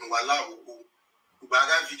 Wala wo.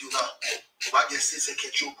 Ubaga video now. Ubaga say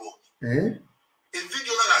ketchup. Eh? A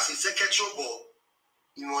video now say ketchup.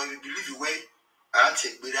 You know, you believe you way. I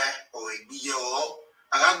take better or a beer or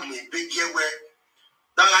I have a big year where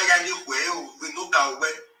that I am way we no cow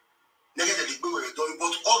way. Negative, we don't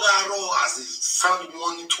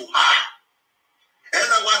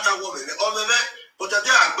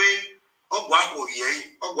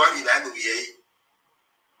ye.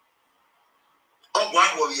 Ogwa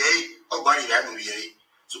wo ye, ogwa ya no ye.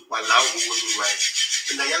 So pala wo wo right.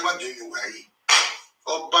 Na ya gba do you right.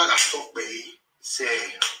 Oba la stop be say.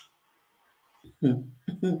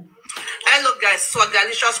 Hello guys, so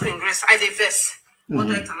delicious Queen Grace. I divest.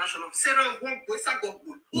 Model International. Sarah won't go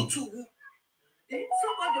Utu.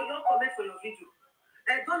 Somebody will not comment for your video. I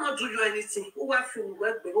don't not do you anything. Who are film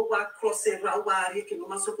work, who are crossing, who are making no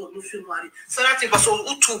matter what you film. So that it was on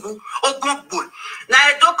Utu or good boy. Now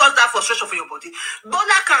I don't cause that frustration for your body.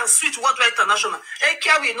 Bola can switch Worldwide International.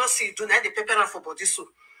 Ekia will not see do not the paper for body so.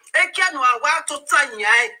 Ekia no one to tanya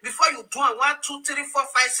before you do 1, 2, 3, 4,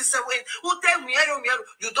 5, 6, 7, 8. Who tell me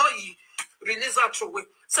you don't release that through.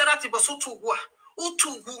 So that it was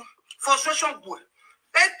Utu frustration boy.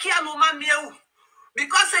 Ekia no mamiu.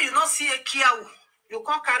 Because say you not see a kia, you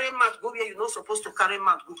can't carry mat go where you're not supposed to carry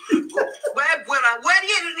mat go. Where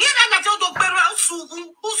you not to bear sugu,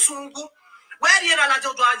 where you not to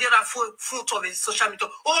do fruit of social media.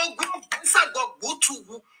 Oh, go, go to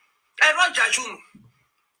a Roger June.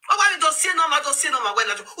 Oh, why don't see no my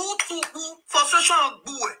well, who to for social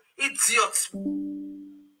boy, idiot.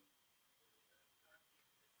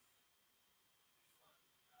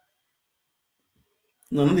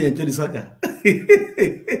 No, no, enjoy the saga.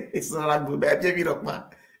 It's not good. I give it up, man.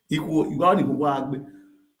 You want to go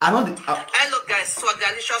Hello, guys. So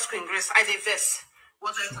delicious Queen Grace. I divest.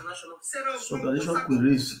 What's International? So delicious Queen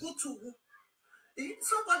Grace.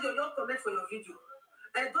 Somebody will not comment for your video.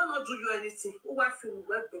 I don't not do you anything. Who are film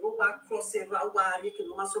work, who are crossing, who are making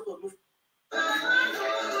no matter what move.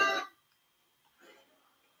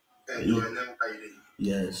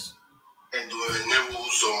 Yes. And do never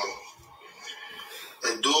so.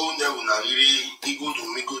 And do never na really go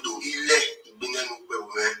to me go to ile ibinenu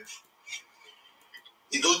pewe.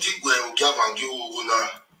 It don't go and give and you na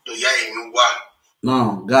to ya enuwa.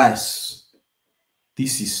 Now, guys,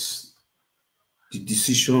 this is the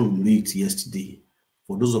decision we made yesterday.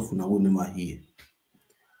 For those of you who remember here,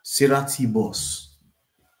 Sarah T boss,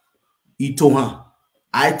 Itohan,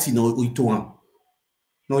 IT no Itohan.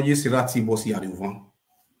 No, yes, Sarah T boss here devant.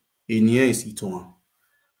 And here is Itohan.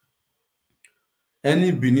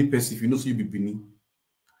 Any Bini person, if you know so you be Bini,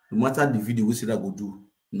 no matter the video we Sarah go do,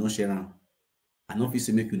 no share am. I know if you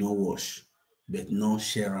say make you no watch, but no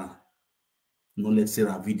share am. No let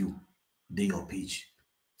Sarah video dey your page.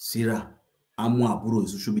 Sarah, I'm one aburo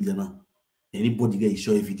social media now. Anybody get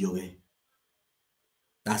show a video where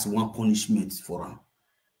that's one punishment for her.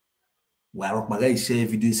 Why rock my share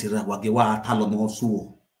video Sarah wagewa talo no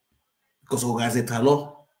so because organize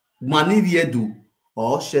talo mani do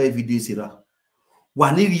or share video Sarah.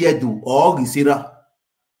 Wani do or Sarah.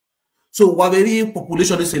 So what very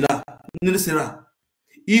population is Sarah.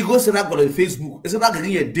 Ego Sarah got on Facebook. Sarah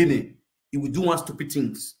getting a dinner. He will do one stupid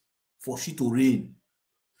things for shit to rain.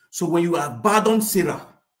 So when you abandon Sarah,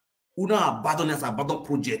 who now abandon as abandon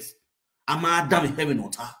project, I'm a damn heaven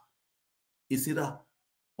on her. Is Sarah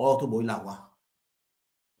all to boil lawa?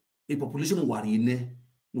 A population warine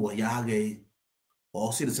no yage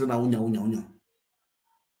or see the Sarah unya.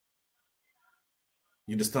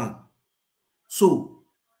 You understand? So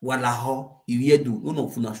walaho if you do no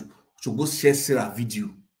funa should go share Sarah video.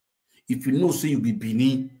 If you know say you be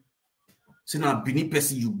Bini, say now Bini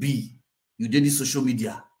person you be, you did this social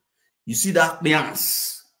media. You see that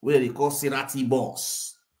dance where they call Sarah T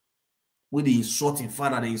boss, where they insult in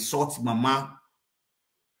father, they insult mama.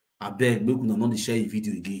 I beg, make you not share a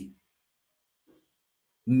video again.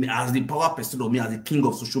 As the power person of me, as the king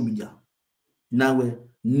of social media, now where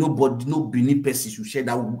nobody, no Bini person should share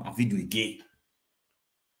that video again.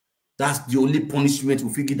 That's the only punishment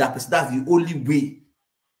we figure that person. That's the only way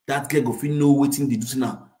that girl go feel know what they do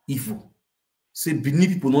now evil. Say Bini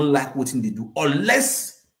people don't like what they do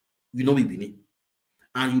unless you know we Bini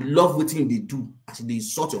and you love what they do. Actually, they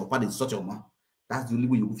insult your papa, they insult your man. That's the only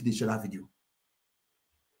way you go fit share that video.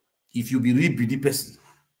 If you be real Bini person,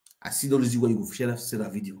 I see no reason why you go share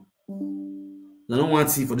that video. I don't want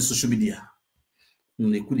to see for the social media.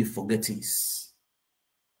 They could forget things.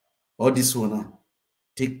 All this one now.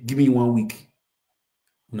 Give me 1 week.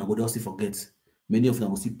 Now go just forget. Many of them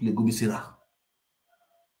will still play. Go be Sarah.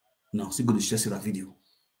 Now still go to share Sarah video.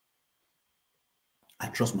 I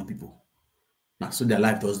trust my people. Now so their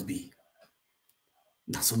life just be.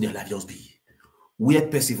 Now so their life just be. Where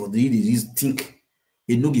person for the is think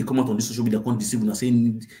Enogie come out on this social media can't deceive and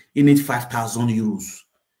saying he need 5,000 euros.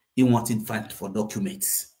 He wanted find for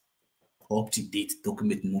documents. Up to date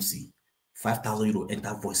document no see. 5,000 euros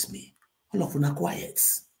enter voice me. All of them are quiet.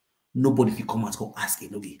 Nobody will come out and ask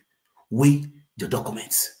Enogie, weigh the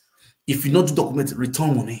documents. If you not do documents,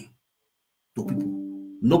 return money to people.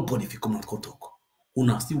 Nobody if you come and come talk.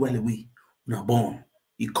 Una still well away. Una born.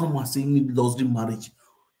 You come and say need luxury marriage.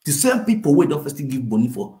 The same people who don't first give money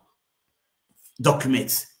for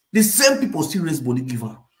documents. The same people still raise money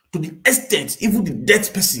giver. To the extent, even the dead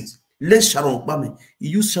persons. Let Sharon Obama. He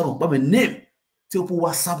use Sharon Obama name. Tell people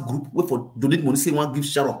WhatsApp group. Wait for donate money. Say one give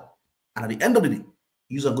Sharon. And at the end of the day,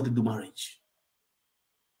 you are going to do marriage.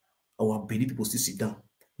 Our baby people still sit down.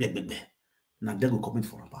 Now they will comment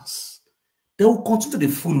for a pass. They will continue to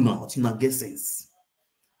the fool now until now get sense.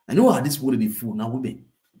 I know how this people they fool now women.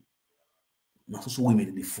 Now also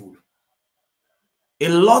women they fool. A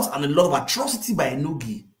lot of atrocity by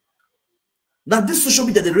Enogie. Now this social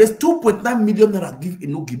media they raised 2.9 million naira give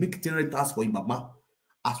Enogie make it rent house for him mama.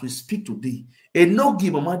 As we speak today,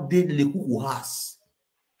 Enogie mama did Lekuku house.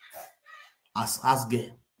 As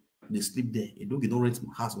girl, they sleep there. Enogie don't rent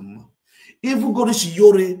my house mama. Even go to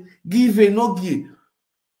Shiyore, give Enogie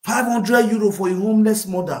 500 euro for a homeless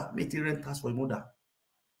mother. Make it rent house for a mother.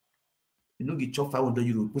 Enogie chop 500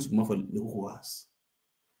 euro, put it for Lekuku house.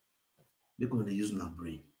 Because they use my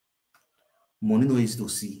brain. Money no easy to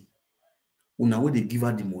see. Una way they give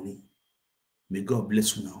her the money. May God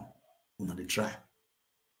bless you now. Una they try.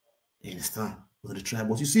 You understand? Una they try.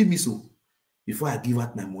 But you see me so. Before I give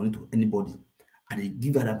out my money to anybody, and they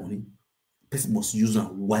give her that money, person must use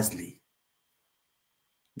them wisely.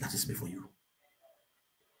 That is me for you.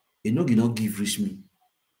 You know you don't give rich me.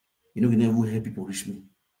 You know you never help people reach me.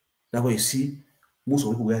 That's why you see most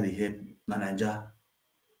of people where they help Nigeria.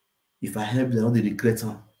 If I help them, they regret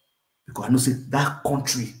them. Because I know say that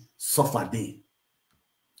country suffer there.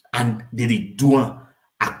 And they do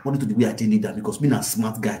according to the way I need that because me a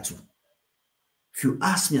smart guy too. If you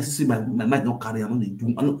ask me, I say my mind not carry, I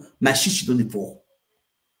know my shit don't fall.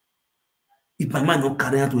 If my mind not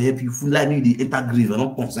carry to help you, full like me the enter grave, I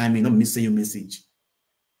don't concern me, not missing your message.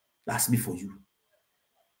 That's me for you.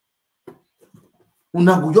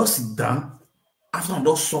 Una go just sit down after I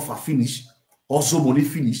just suffer finish, also money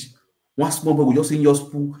finish. One small boy will just in your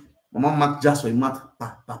spool. Mama mark just for a mat,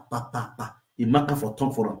 pa. He mark for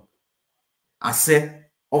tongue for him. I say,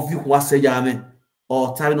 of you who are saying, Amen,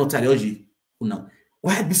 or time not Enogie.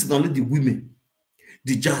 Why be only the women,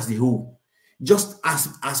 the jazz, the whole, just as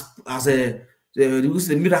a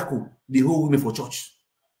miracle, the whole women for church.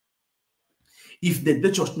 If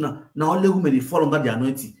the church now only women they fall under the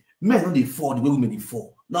anointing, men don't they fall the way women they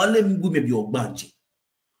fall. Now only women be ogbanji.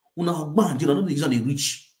 Una ogbanji, not the reason they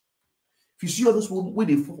rich. If you see all those people when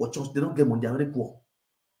they fall for church, they don't get money, they are very poor.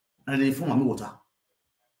 And they form water.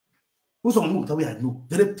 Who's on water we I know?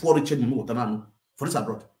 Very poor rich in water now for this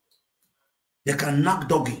abroad. They can knock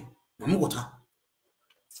doggy. Water.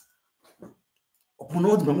 Upon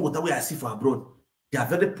all the water we I see for abroad, they are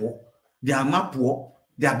very poor, they are not poor,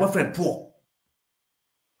 their boyfriend poor.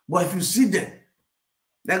 But if you see them,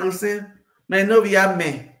 they will say, "Man, no, we are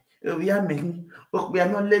men. We are men. We are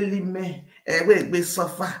not lady men. We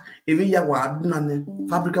suffer. Even you are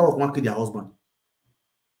fabrica work one their husband.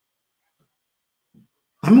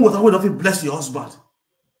 I mean, what I would have bless your husband.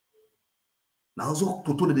 Now also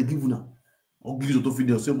to they give you now. I'll give you to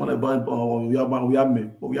video. Say, we are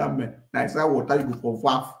men. I say water you go for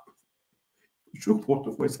far. You should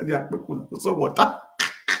water for so water.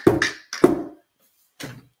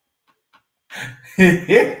 I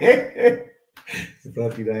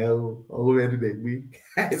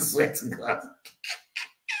swear to God.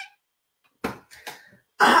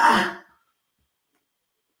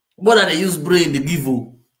 More than they use brain, they give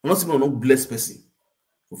you. I'm not saying I'm not bless person.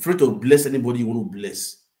 I'm afraid to bless anybody you want to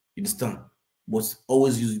bless. You understand? But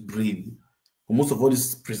always use brain. For most of all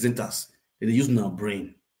these presenters, they use now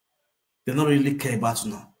brain. They don't really care about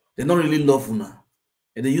you now. They don't really love you now.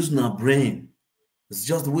 And they use now brain. It's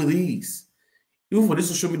just the way it is. Even for this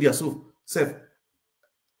social media, so self,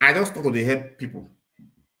 I just talk to the help people.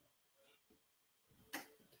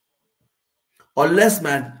 Unless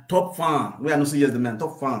my top fan, where I know say yes, the man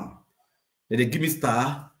top fan, they give me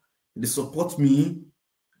star, they support me,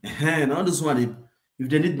 and all this one, if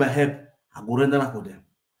they need my help, I go render that for them.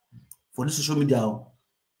 For this social media,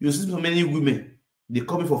 you see so many women, they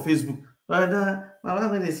come in for Facebook. My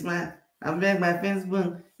wife is smile. I beg my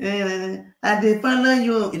Facebook. And they follow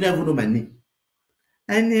you. You never know my name.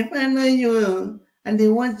 And they follow you. And they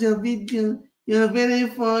watch your video. You're very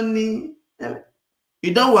funny.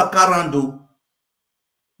 You don't walk around though.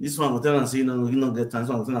 This one will tell and say, you don't get time. This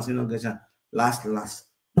one will tell and say, you don't get time. Last.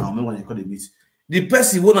 Now, when you call the meet. The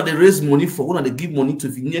person who they raise money for, who they give money to,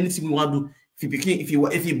 if you need anything we want to do,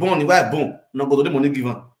 if you born, you wife born, no go to the money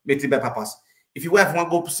given, make it by purpose. If your wife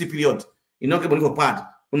want to go see period, you don't get money for pad.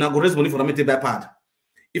 You not go raise money for them to buy pad.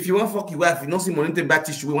 If you want fuck your wife, you don't see money to buy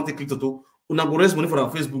tissue, we want to click to Una go raise money for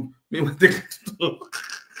our Facebook. Me will take it.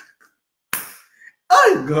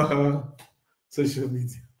 Oh God. Social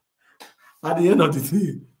media. At the end of the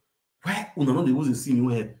day, why una no dey use see new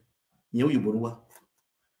head? You boruwa.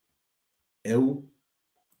 Ewu.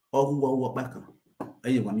 Ogu back.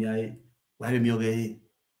 Aye wami aye. Why me okay?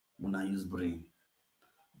 Una use brain.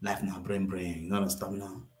 Life now brain. You understand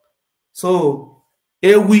now? So,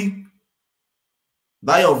 we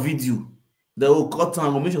buy your video. They will cut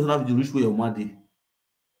and make sure that video reach where your mad.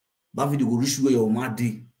 That video will reach where your mad.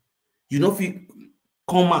 You know if you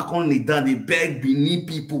come back on the down, they beg beneath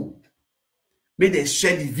people. Make they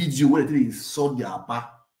share the video where they saw their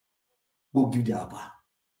appa. Go give their appa.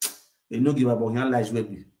 They no give about your life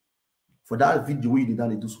web. For that video where you did that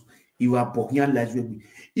they do so. You are Bohemian life web.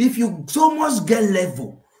 If you so much get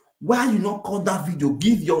level, why you not call that video?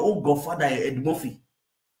 Give your own godfather Ed Murphy.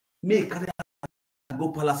 Make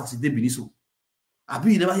go palace as they be so. I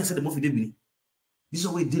be you never hear said the Murphy they be. This is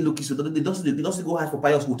why they look so they don't go hide for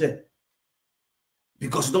Pious Hotel.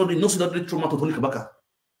 Because they know so that they trauma to Tony Kabaka.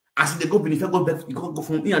 As they go benefit, go back, you go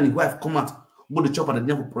from in and his wife come out, go the chop at the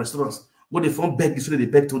dinner for restaurants, go the phone beg so they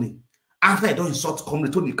beg Tony. After I don't insult come the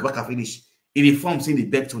Tony Kabaka finish. If they form saying they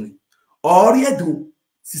beg Tony. Or you do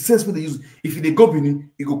successful they use. If they go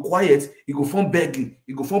Benin, you go quiet, you go from begging,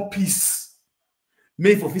 you go from peace.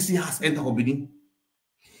 May for VC has enter from Benin.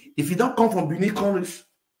 If you don't come from Benin, come reach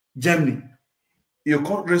Germany. You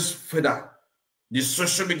can't reach further. The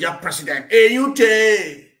social media president, you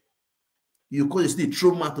call it the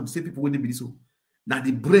trauma to the same people when they be so. Now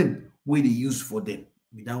the brain where they use for them.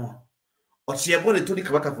 Be that one. Or she have the Tony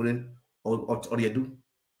Kabaka for them, or you do.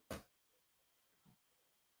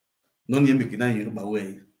 No need make it now you know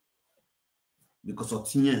way. Because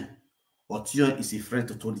Otian is a friend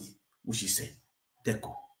to Tony, which he said,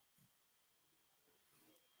 Deco.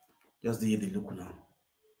 Just the way they look now.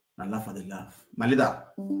 And laugh at the laugh. My leader.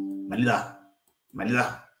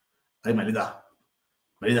 Hey, my leader.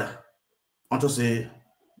 I want to say,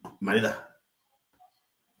 my leader.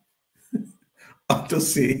 I want to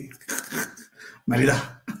say, my leader.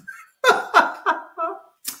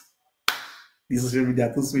 This social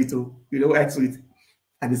media too sweet, too. You know why it's sweet?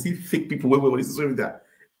 And they see fake people when this social media.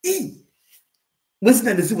 When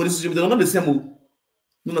they see what this social media, not the same.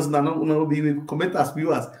 No, be commenters,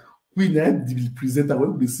 viewers. We now the presenter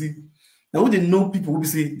when we see. Now when they know people, we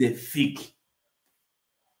say they're fake.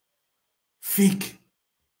 Fake.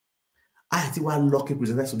 I think one lucky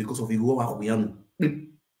presenter because of you.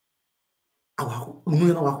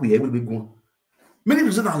 Many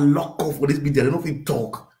presenters are locked off for this media. They don't fit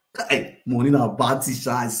talk. Hey, money now bad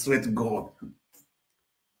teacher. I swear to God.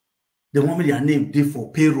 They want me their name day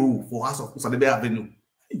for payroll for House of Kusadebe Avenue.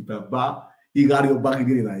 Baba, you got your bag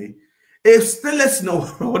again. If still let's know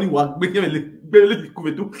only one make him barely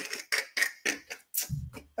come to.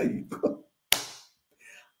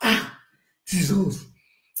 Jesus.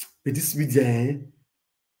 But this media,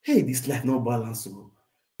 hey, this life no balance. So,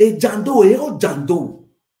 Jando.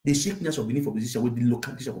 They shake national beneath for position with the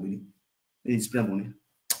local teacher for beneath. They spend money.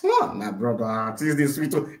 Oh, my brother, this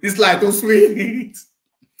sweet. This life too sweet.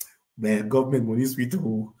 Man, government money sweet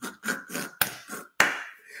too.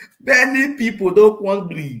 Many people don't want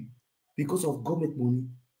to because of government money.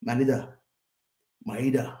 My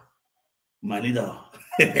leader.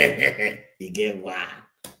 He get one.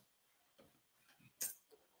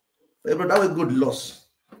 Hey, bro, that was good loss.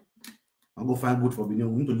 I'll go find gold for me.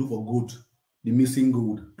 We need to look for gold. The missing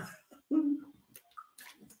gold.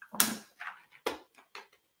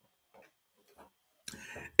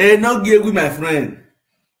 Enogie with my friend.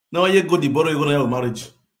 Now you go the borrow, you're gonna have a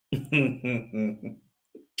marriage.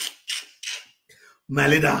 My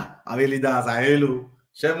leader, I'm a leader. I hello.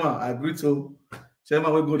 Shema, I greet you. Shema,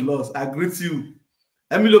 we good loss. I greet you.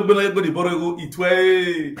 Let me look when you go the borrow, go eat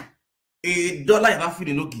way. $1 and half in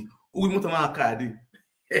Enogie. We must have a card.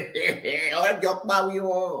 I got my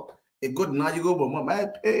a good now you go, but my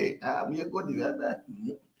pay. We are good together.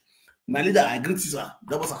 My leader, I greet you, sir.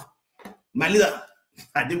 That was my leader.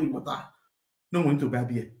 I did with water. No one to buy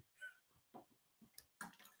beer.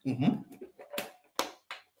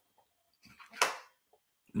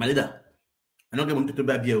 My leader, I don't get one to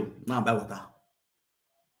buy beer. Now I buy water.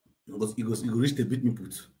 Because you go reach the bit me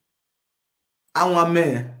put. I want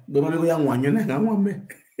me, but I want you. I want me.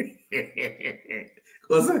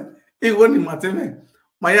 Because it wasn't matter.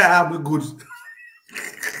 My eye be good.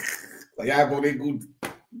 My eye body good.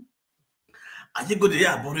 I think good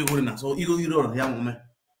yeah body good now. So you don't young woman.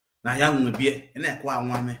 Now young woman beer and that quite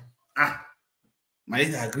want me. My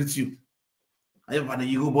leader, I greet you. I have had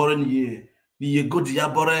you go borrowing ye good ya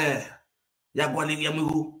bore ya go you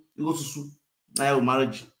go to I have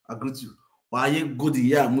marriage. I greet you. Why you go the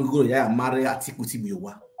year, we go ya marry atikuti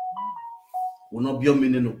biwa. We not be a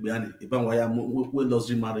minute no biane. If I'm why we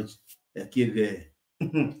lost marriage.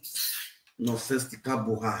 No sense to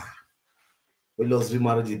kaboha. We lost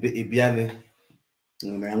marriage e biane.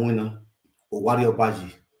 Na wina o warrior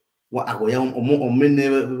baji. What I go yam o mene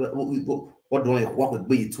what do I walk with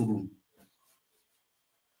be 2 room.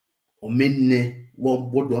 O mene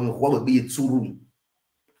what do I walk with be 2 room.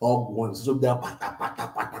 All one so there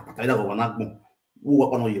pata ida go na gbon. Wo wa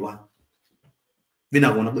kono yewa. Bi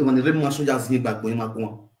na go na be man re ma so just hin gbagbo ma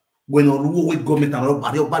gbon. When you with government and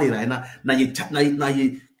body right now you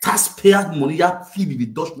taxpayer money ya feed the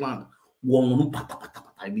Dutch land. One pata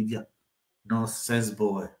media. Nonsense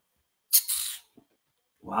boy.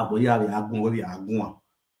 Wow, boy, ya agun we ya agun.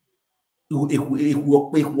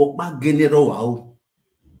 Eku pa general wa o.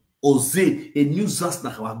 Oze a new zas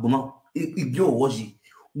na wa gbona. Igyo woji.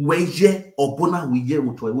 Weje obona we ye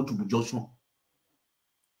wo to be junction.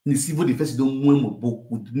 Ni civil defense don mu mo book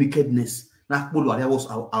with nakedness. Na kpolo area was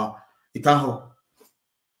our itaho.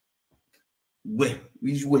 Where?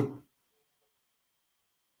 Which way?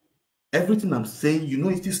 Everything I'm saying, you know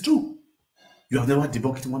it is true. You have never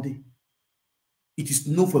debunked it one day. It is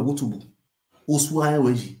known for Wotubu. Oswaya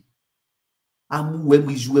weji. Amu we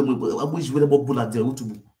wijwe mo bola de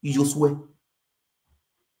Wotubu. Ijoswe.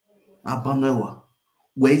 Abanewa.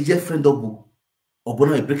 Where is your friend obu?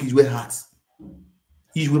 Obona e break ijwe heart.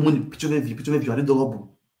 Ijwe money picture of you are the obu.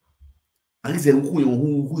 And he said, who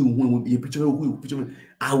you picture who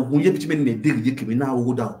I will ye picture me dig you came now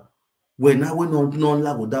go down. When I went on non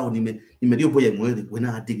lago down in medio boy when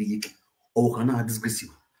I dig you or can I disgrace you.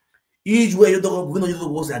 Each way you dog when you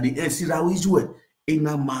was at the end, see how each way in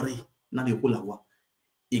a marry, not your polawa.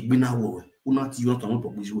 It be now way, not you not on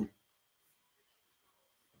which way.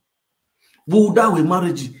 Would that way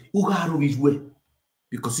marriage, who got which way?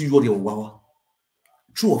 Because you are your wawa.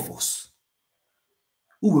 True or false?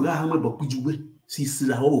 Who will have but put you see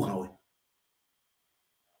the whole how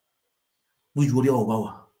which would your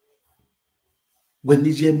wawa when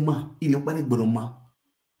the ma in your panic broma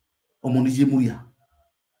or money muya.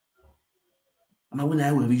 And when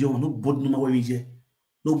I will be your nobody no where we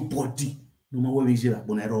nobody no matter where we are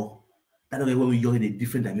bonero. I don't know where we are in a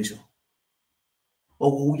different dimension.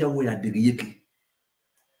 Or who ya way at the yeki.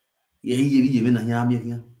 Ye, when I am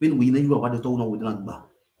here, when we know you are what the tone with not bar.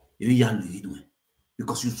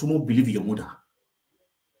 Because you so much believe in your mother.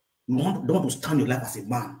 You don't want to stand your life as a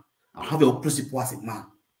man and have your principle as a man.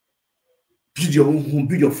 Build your own home,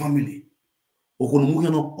 build your family.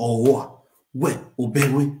 Okonomugiano or war. Where obey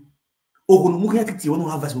way. Okonomugia titi one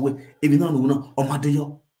have us way. If you know or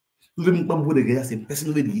madeyo. You will come with a guy as a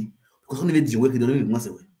person lady. Because only the work you don't even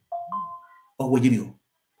away. Or what you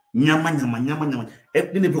Nyama.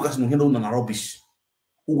 Any broadcast no handle on rubbish.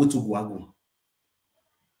 Who go to Guagu?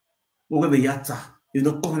 Whoever yata. You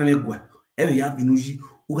don't come and go. Every year, Enogie,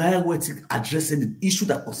 who are going to address the issue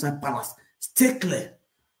that concern palace. Stay clear.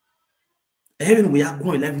 Even we are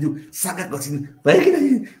going live video. Saga got in.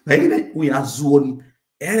 We are zoning.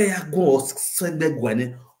 Area go send the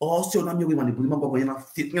guane. Also, na mi we mani bulima kwa yana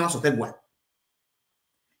fit yana sote gua.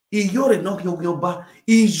 Iyore knock your ba.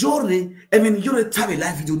 Iyore. Even yore tabi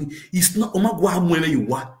live video ni. It's not oma gua mweme you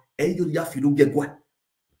wa. Eyo ya filu ge gua.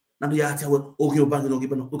 Now you are telling okay back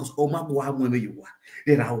because Oma you are.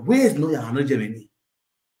 There are ways no you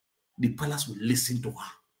the palace will listen to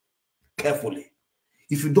her carefully.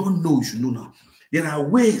 If you don't know, you should know now. There are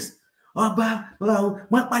ways. Oba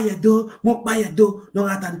do no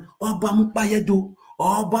atan Oba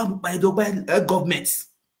by government.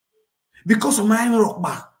 Because of my rock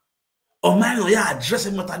back or my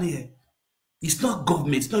addressing matani. It's not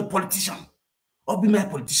government, it's not a politician. Or be my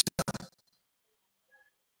politician.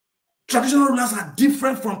 Traditional rulers are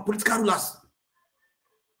different from political rulers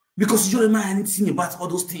because you don't know anything about all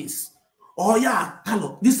those things. Oh yeah,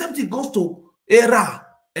 hello. The same thing goes to era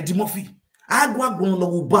Edimofi. Agua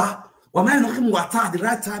Gonlouba. Or man knocking water at the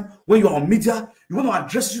right time when you are on media, you want to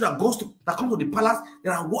address you that come to the palace.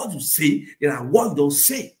 There are words you say, there are words you don't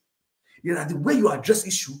say. There are the way you address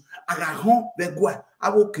issue. I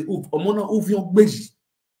will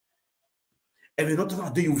every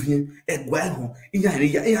not do you hear a guaho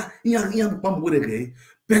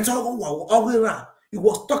better he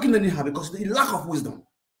was talking anyhow because the lack of wisdom.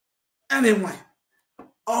 Anyway,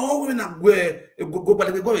 all when I go by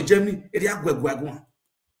the go to Germany,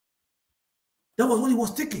 that was what he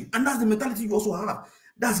was taking, and that's the mentality you also have.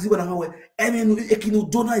 That's the way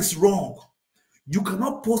Ekinodona is wrong. You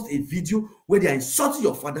cannot post a video where they are insulting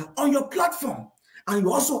your father on your platform. And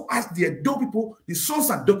you also ask the Edo people, the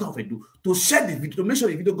sons and daughters of Edo, to share the video, to make sure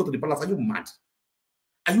the video go to the palace. Are you mad?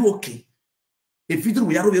 Are you okay? E vidéo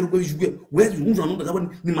où yaro yaro jouer, ouais, du nous en avons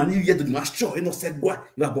ni mani yé de macho et no c'est quoi,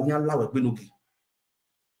 il va bonner là ouais Enogie.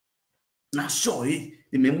 Na show et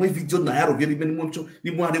même moi vidéo na yaro yaro ni moncho,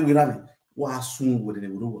 ni moi de wirale. Wa sun wo de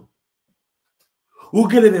wo. O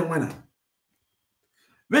gele ne wana.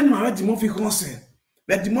 When ma di mo fi concert,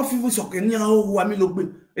 be di mo fi wo so ke ni a o wa mi lo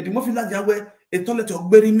gbe. E di mo fi la ja we e toilet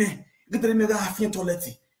ogberi me. Gitere me ga afin toilet.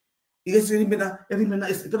 Iri mena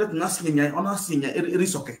e toilet na sinya, ona sinya iri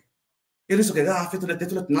soke. Iri soke ga afin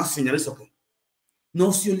toilet na sinya iri soke.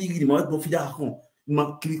 No si o ligi di mo fi ja kon.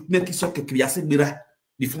 Ma me ki soke ki ya se gbera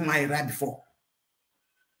before my right before.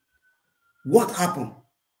 What happened?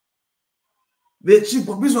 The chief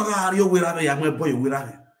of business are you where are you boy where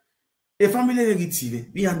are a family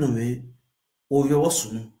negative be no way or your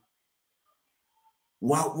wasunu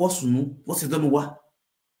what's it done what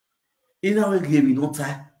in our game no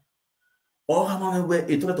time or how many way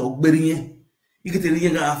a toilet of burying you get a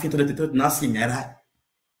ring after the nothing era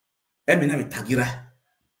Eminem tagira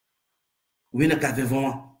win a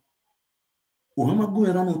catavon Uhama go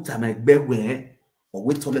around time like bedware or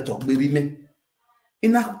wait toilet of burying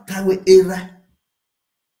in that time era.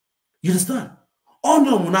 You understand? Oh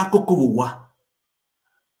no, Monaco wa.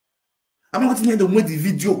 I'm not going to make the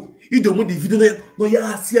video. You don't make the video. No, you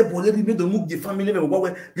are here, but let me the move the family.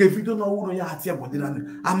 The video no, you are here, but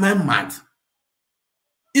I'm mad.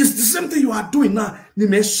 It's the same thing you are doing now. You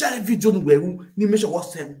may share video where you may show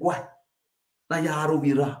what's said. Why? Now you are over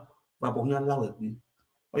here. But you are loud.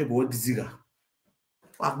 Why you boy diziga?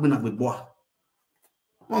 I've been a good boy.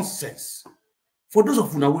 Nonsense. For those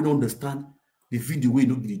of you now who don't understand the video, we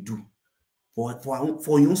don't really do. For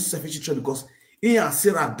your own selfish interest, because he and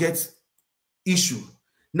Sarah get issue.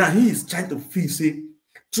 Now he is trying to feel, say,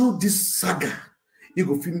 through this saga, he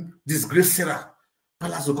go feel disgrace Sarah.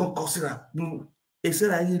 Palace will come call Sarah. No,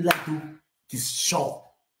 Sarah, he like to, it is sure.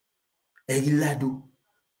 And he like to,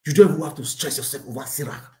 you don't even have to stress yourself over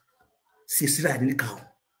Sarah. See, Sarah didn't count.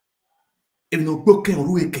 If no broken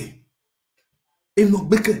or wake, if no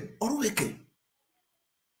broken or wake,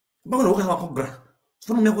 but when I come back.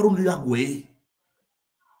 So me go room ya gwe.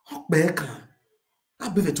 Hok be kan.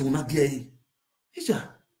 Abi vetu na gye. Ija.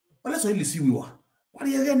 Wala so ile si wi wa. Wa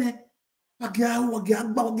ye gene. Wa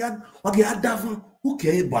gya davan. Who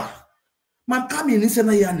care ba? Man come in se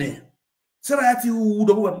na ya ne. Sera ya ti u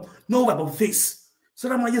do no ba face.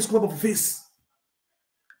 Sera ma yes ko ba face.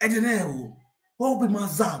 E de ne o. O be ma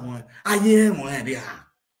za won. Aye mo e dia.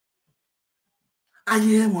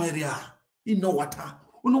 Aye mo e dia. You know what?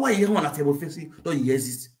 You know why you want to table facing? Don't you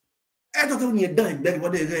exist? I don't know you're done. Beg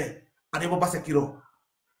what they there. I never pass a kilo.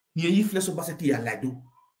 You flesh of basset ya lado.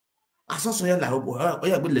 I saw so ya laobo. Oh,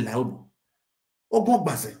 ya good laobo. Oh, go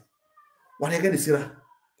basse. What again is here?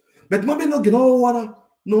 But mommy no get no water.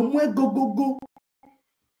 No more go.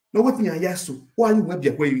 No what you yasu. Why you web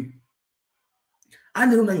your way? I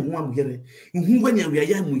don't know you want to get it. You when you are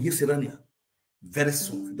young, we serania. Very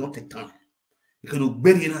soon. Don't take time. You can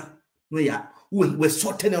bury it. No, yeah. We're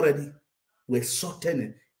sorting already. We're sorting.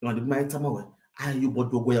 You know the my time away. You bought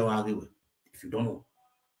go away. If you don't know,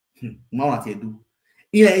 what you do.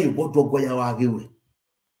 Yeah, you bought go away.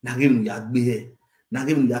 Now give me your be now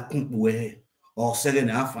give me your kump or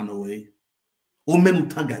 7.5 an away. O men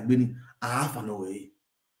tanga bini half an away.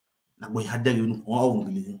 Now we had you all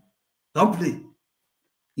don't play.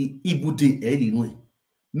 Ibude anyway.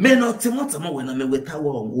 Men not tell when I'm with tower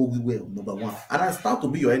over number one. And I start to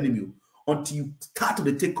be your enemy. Until you start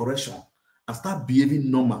to take correction and start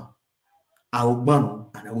behaving normal, I will ban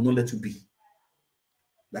and I will not let you be.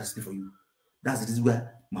 That's it for you. That's this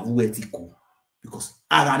where my word is cool. Because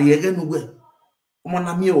I got the again way.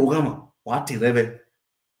 Omana mi ogama wa tireve.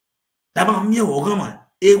 Dama mi ogama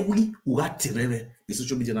ewi wa tireve. The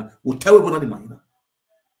social media will tell you about the mind.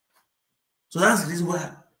 So that's this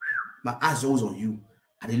where my eyes always on you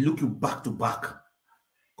and they look you back to back.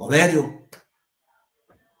 Correrio.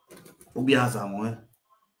 Obi azamo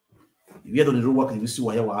if you don't know work you see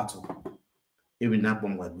why you want to every night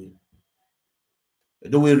bomb like me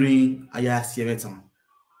do we ring aya si everytime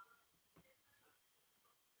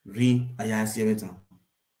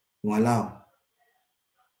wala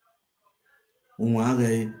unwa ga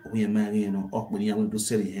o ye ma ri no okpini ya do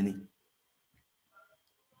seri heni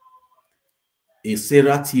e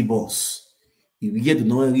Sarah T-boss if you get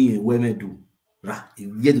no ri e we me do ra if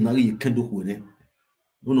you get no ri e kendo ko ne.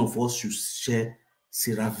 None of us should share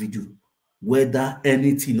Sarah video, whether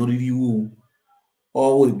anything or you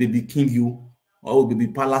or a baby king you or a baby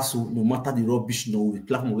palace, no matter the rubbish, no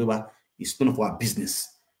platform, whatever, it's none of our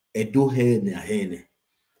business. Edo hair.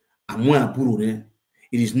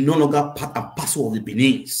 It is no longer part and parcel of the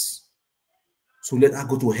Benin's. So let her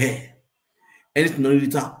go to her. anything no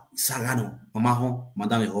Rita sagano mama ho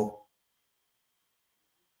madame ho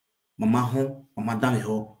madame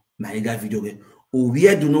ho na ega video ge o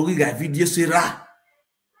wie do no ga video sera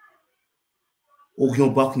o ki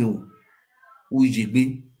on back no o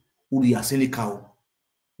jigbe o ri aseni ka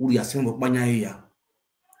o ri aseni mo panya ya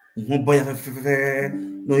won boya fe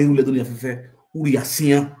no iru le do ni fe o ri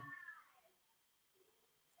asian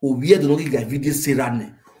o wie do no ga video sera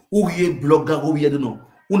ne o ye blogger o wie do no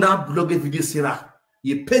una blogger video sera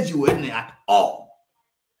ye page you any at all.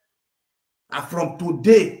 And from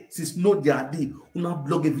today, since no dia day, una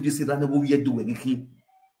blog video sera ne wo ye do we ki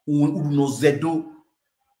u no zedo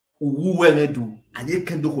u we do aye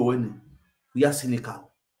kendo ko we ne we are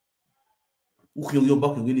cynical u ki yo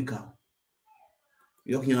ba ko we ni ka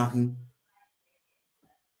yo ki na kin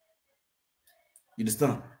you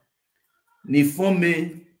understand ni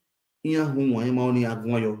forme iya hu wan ma oni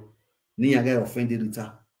agun yo ni ya ga offend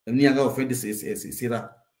Rita ni ya ga offend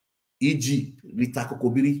sera eg Rita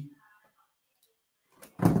kokobiri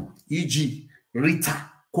eg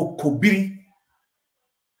Rita kokobiri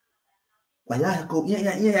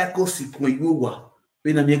ya ko si ko iwowa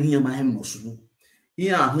pe na mi ma hem no sunu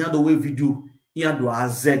ya ahia do we video ya do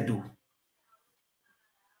azedo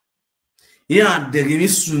ya derimi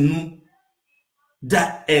sunu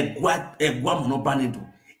da egwa mono banedo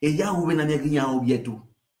ya wo na mi ya o yedo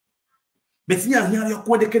beti ya ahia yo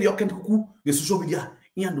ko de kere yo kentuku the social media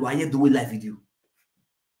ya do aye do we live video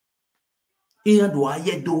ya do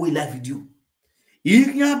aye do we live video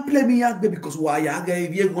ya play me ya because wa ya ga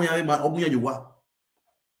vie gon ya ma ogun ya yo wa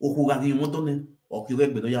oku ga ni won to ne o ki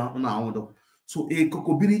gbe do ya na awon do so a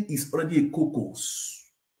kokobiri is already a cocos.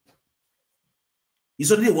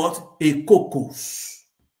 It's already what? A cocos.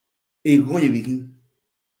 A gon ye begin.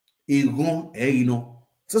 A gon you know.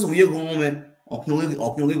 So ye gon me o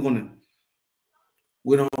ki gon ne.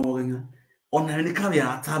 We don't know what on any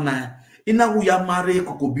career tana ina wu ya mare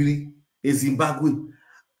kokobiri e Zimbabwe.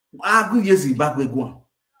 Agu ye Zimbabwe go.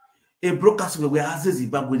 A broadcast we has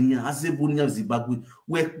Zimbabwe ni has a bunya Zimbabwe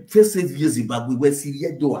we face Zimbabwe we see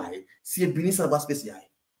ye do I see bini server space ya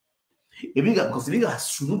e biga because biga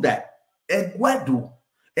sunu da egwado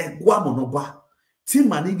egwa monoba ti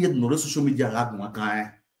mani bi no social media agun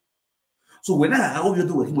aka so when I go you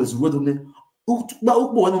do we was road ne ba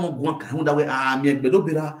ukbo we no gun aka hu da we mi egbedo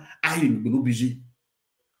bira ayi mi no biji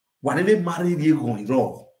wa ne mari bi gon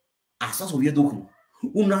ro asaso ye do ku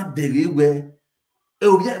una dere we e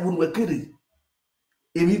obi e won we kere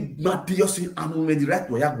emi ma piosi anu me direct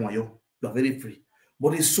wa ya gun yo you are very free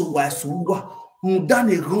but it's so why so wa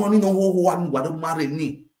dane ron no ho wa ngwa do mare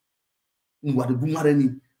ni ngwa do bu mare ni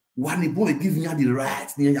wa ni bo give you the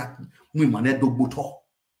right ni ya mu ma na dogbo to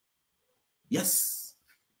yes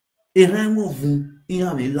e ran mo vun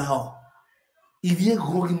iya me la o ivie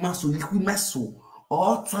gon ma so liku meso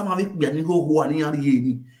o twa ma be gbe ni ho wa ni ari ye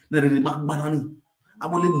ni na re ma gba ni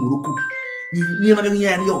abole moroko ni ma ni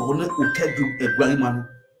ya ni o ne o kedu egwari ma.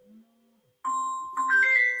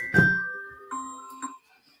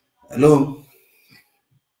 Hello.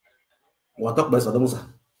 What up, Besa Musa?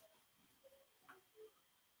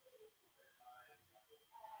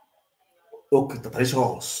 Okay,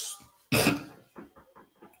 Tatarishos.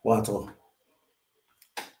 What up?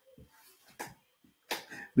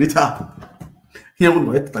 Rita. Here we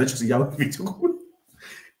go. Tatarishos ya video.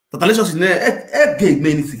 Tatarishos ne gay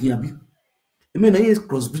many thing ya bi. E me na yes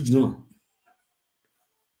cross bridge no.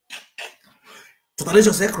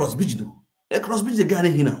 Tatarishos cross bridge no. Cross bridge ga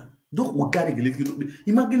ni hina. Don't we carry the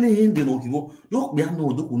imagine him the no don't be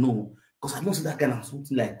no don't know because I don't see that kind of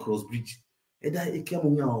something like cross bridge. And that it came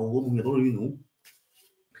on your don't you know.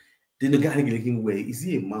 Then the guy him way is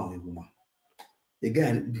he a man or a woman? The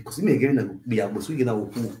guy because he may get be able to get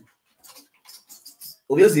out.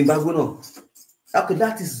 Obviously Zimbabwe no. Okay,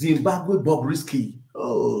 that is Zimbabwe Bob Risky.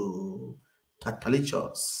 Oh,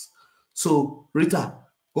 Tatalicious. So Rita,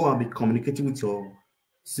 go and be communicating with your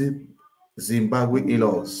Zimbabwe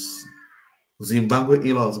in-laws. Zimbabwe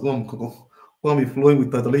in-laws. Go on be flowing with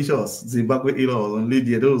Tatalicious. Zimbabwe in-laws and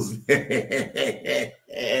Lydia those.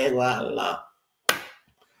 Voila.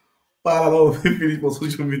 Follow finish for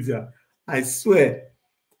social media. I swear.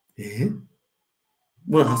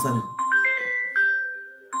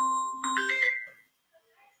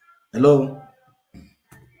 Hello.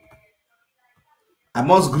 I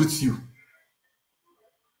must greet you.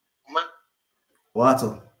 What?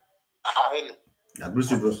 I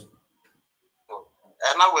greet you, bros.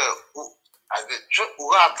 And I will. I get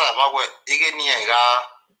again.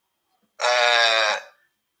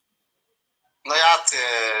 No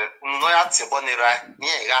yat bonera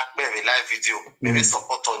near live video. Maybe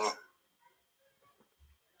support on you.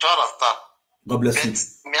 Understand? God bless you.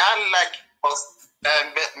 Me I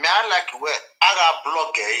like where I got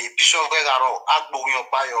blog a bishop regaro, Agbo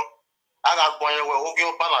Bayo, I got boy where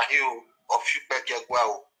Ogio Bana Hill of you back your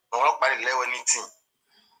well, no by 11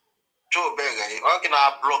 Joe Begay, or can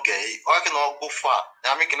I blog a, or can I go far?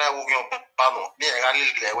 I'm making I will go panel, me I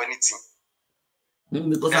live anything.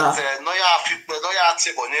 Because no ya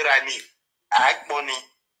table near I need. I money.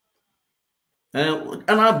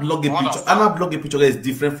 and I blog a picture. And I blog a picture is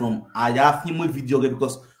different from I have him with video game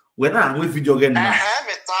because when I'm with video game now,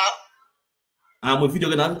 I'm with video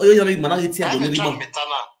game. Oh, you're man, I tell you,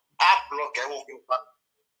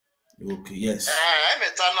 okay, yes.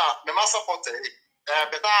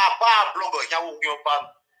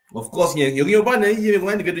 Of course, yeah. You're ban. You're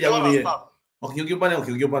going to get to your here. Okay, you're ban.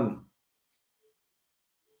 Okay, you're ban.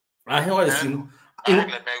 I hear what you see.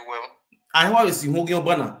 I hear what you see. You're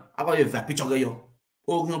ban. I got a picture of you.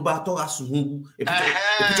 Oh, you're back to us. A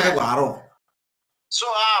picture of Aro. So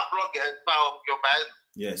I blog it about your bed.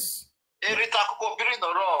 Yes. Every taco bring the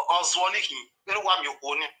raw or swanning. You know what you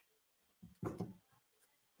own it.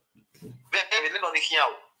 Very little here.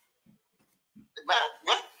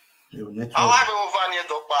 How I will find your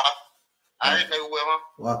dog. I know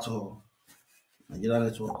what all. Nigeria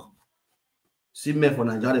network. See me for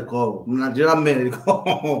Nigeria call. Nigeria men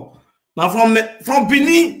call. Now from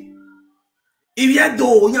Benin. If you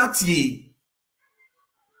do yati.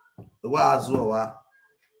 Wa zo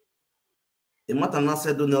e mata na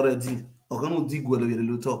said don already. Oganu digwelo yele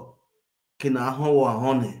luto. Kina ahon wo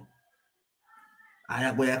ahon ne.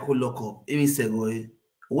 Aya boya ko loko. Emi sego e.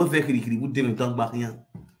 We ve kiri bu dem tan back yan.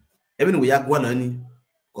 Even we are going any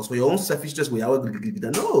because for your own selfishness, we are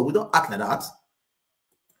no, we don't act like that.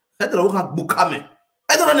 I don't know book coming.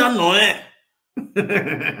 I don't know. I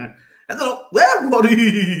don't know where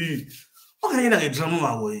body. Okay, you know, a drama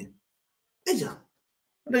away. Eja.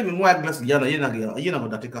 Maybe more glass yana, you know, that you know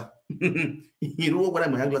what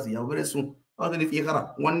I'm glass very soon. Oh, then if you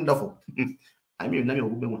got wonderful. I mean, I'm a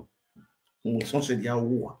woman who said, yeah,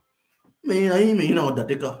 war. May I mean, you know, that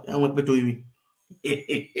take up. I went to you.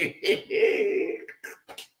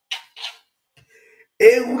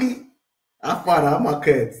 Oui, Afara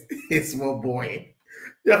market, a small boy.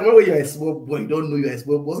 Yeah, when you're a small boy, you don't know you're a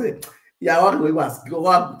small boy. Yeah, what we was go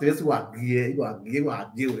up to this one, you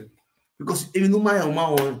are deal because if you know my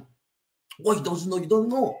own, what you don't know, you don't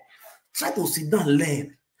know. Try to sit down,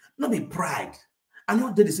 learn, not be pride. I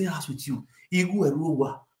know they the same house with you. You go a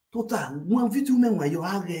rover, total one video men when you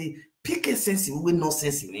have a pick a sense with no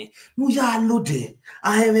sense in it. No, ya loaded.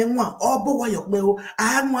 I have one, oh, boy, I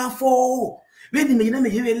have one for. Wait a minute, let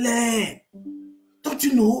me learn. Don't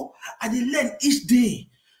you know? I dey learn each day.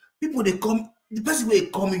 People they come, the person will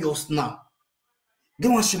come yours now. They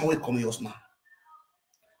want to will come yours now.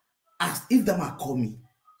 As if that man call me.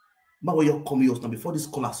 But when you come yours now before this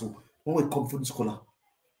caller, so when we come for this caller,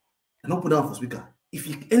 I don't put down for speaker. If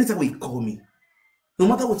you anytime when you call me, no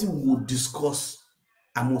matter what you will discuss,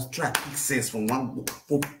 I must try to make sense from one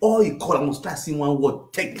from all you call. I must try to see one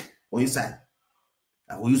word take on inside.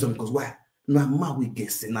 I will use them because why? Now ma we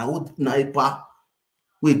get sense. Now ipa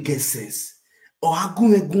we get sense. Or I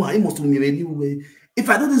go I must be anyway. If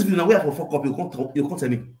I do this video now, where I for fuck up, you can't tell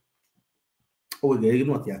me. Oh, you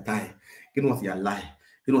know what you're tie. You know what you're lie.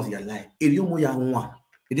 You know what you're lie. If you know you're one,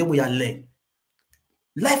 if you know you're learn.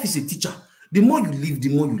 Life is a teacher. The more you live, the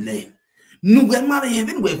more you learn. No, we're married.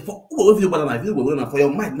 Even for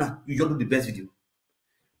your mind now, you just do the best video.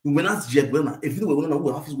 When I jet, if you were going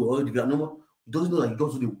to office, we already got no. Doesn't know that you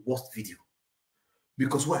don't do the worst video.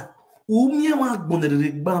 Because why? Umewan gbon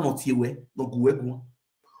de ba no tie we no go egu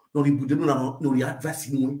no ri bude no ri advice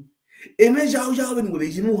mu e me jaw we no be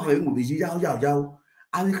ji mu ha we no be ji jaw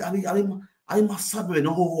ali masabe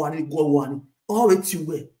no ho ani go ani all it you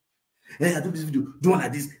we I do this video do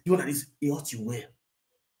like this e hurt you well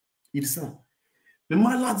it is so me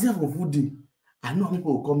ma ladi for food I know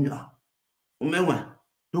people will come here Umewan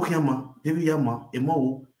look here man devi ya man e mo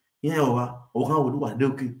wo yen o kan wo do wa de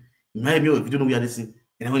okay maybe if you don't know we are this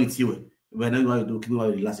and when it's you when you do keep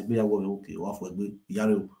the last be okay or for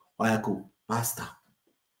yaro wayako master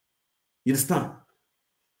you understand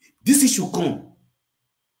this issue come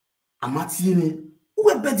amatini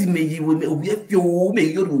we bed me you we feel me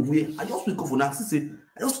you I just wake up for now say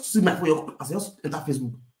I just see my for your as I just enter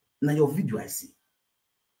Facebook now your video I see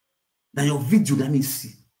now your video that me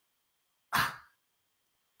see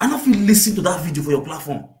I don't feel listen to that video for your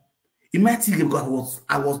platform. It might take because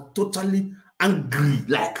I was totally angry.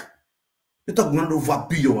 Like you talk going over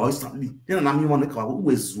bio or instantly. Then I mean one who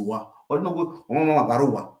is Zua or no go on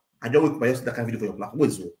Barowa. I just wait by that kind of video for your platform. Who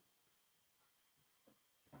is Zua?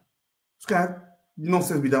 Sky,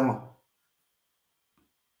 nonsense with that one.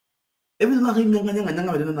 Everything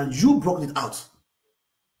you brought it out.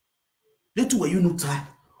 Later when you know time,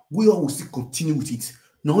 we all will still continue with it.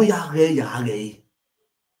 No, ya.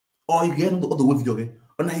 Or you get on the way video game.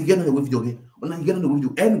 Or now you get on the way video game. Or now you get on the way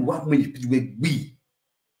video. And what made people we?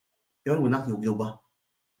 You not your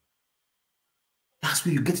That's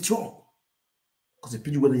where you get it wrong. Because the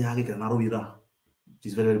people when you can narrow it down.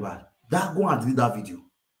 It's very, very bad. That go and delete that video.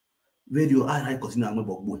 Video I continue I'm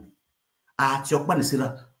about boy. At your pan is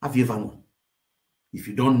have you ever known? If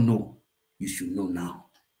you don't know, you should know now.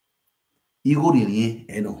 You go in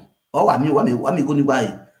here, no. Oh, I mean, what me going to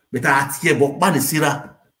buy? But at here, but pan is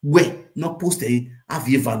where not post have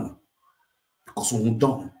you ever known? Because we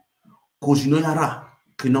don't. Because you know yara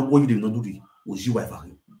cannot what you did not do it was you wife.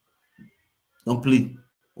 Don't play.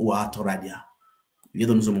 Oh, I told right there. You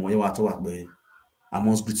don't know someone you are to work, but I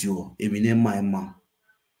must greet you. A minute, my mom.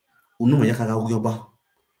 Uno me yaka yoba.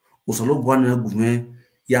 Osolo bwana gume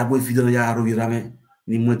ya boy video ya rovirame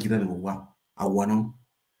ni mwe kina ne wa awano.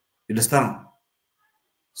 You understand?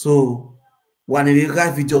 So when we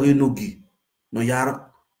got video Enogie no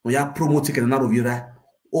ya promote ke na rovira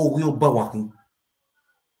ogun ba wakin.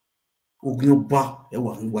 Ogun ba e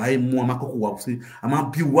wakin wa e mu amakoko wa si ama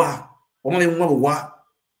bi wa o ma le mu wa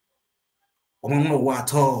o ma wa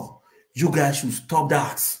at all. You guys should stop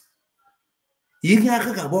that. You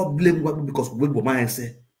can't about blame because we were my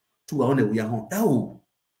say to our we are home. Oh,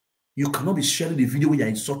 you cannot be sharing the video where you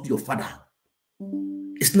insult your father.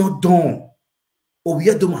 It's not done. Oh, we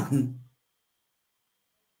are doing.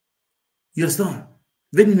 You understand?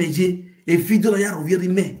 When you a video that you really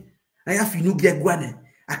me, I have Disguagua.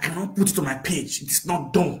 I cannot put it on my page. It is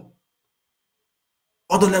not done.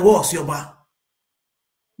 Other levels, your ba.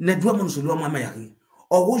 Nedwa monusulu mama yaki.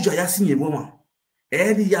 Or what you are seeing, woman.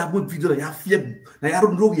 Any yabo video ya fear na ya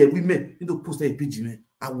don't know we men into post a page me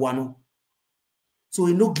awano. So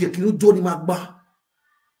you know get you do the magba.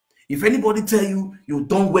 If anybody tell you you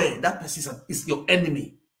don't wear, that person is your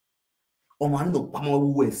enemy. Or man no pama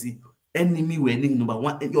we see enemy winning number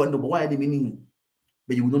one, your number one enemy.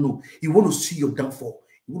 But you don't know. You want to see your downfall.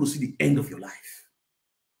 You want to see the end of your life.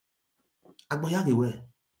 Agbayage we.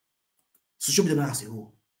 Social media na say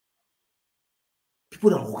oh. People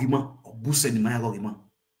that are or boost the Maya Gogima.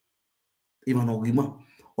 Even Ogima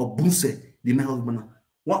or boost the Maya Gogima.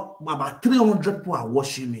 What about 300 people are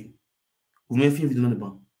watching me? We may film video on the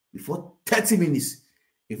bank. Before 30 minutes,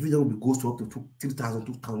 a video will goes to up to 3,000,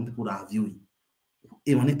 2,000 people that are viewing.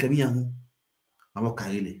 Even can be young. I'm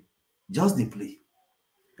okay. Just the play.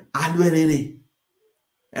 Alwere.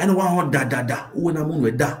 Anyone da. When I'm on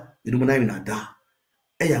with da, you don't know da.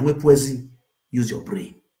 Hey, I'm poison. Use your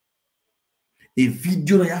brain. A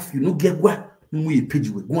video that have you know get what you page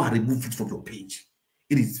will go and remove it from your page.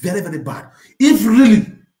 It is very, very bad. If really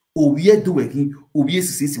we are doing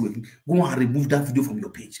working, go and remove that video from your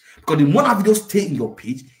page. Because the more that video stay in your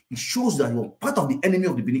page, it shows that you're part of the enemy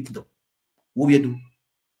of the Benin Kingdom. What we do?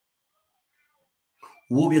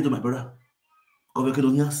 What we do, my brother? Because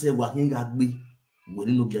we can say what you got me. We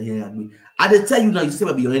didn't know get me. I tell you now, you say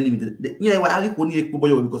about your enemy. Yeah, why are you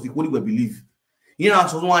because you will believe. Yeah,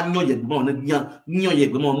 so no one know yet. You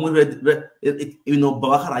know,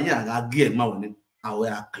 Babakara, I get my money. I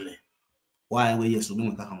wear clear. Why we yes, so no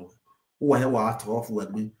one who I have what off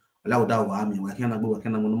with me. Allow that army. I cannot go. I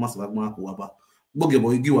cannot must have Marco about. Boogie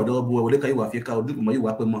boy, give a dog boy. Look at you. I feel I'll do my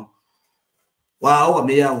weapon. Wow,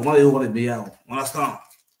 me out. My over me out. Understand?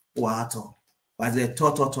 What? As a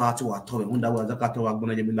tot to our toy. When that was a cat of a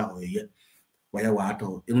gonna be now here. Why are what?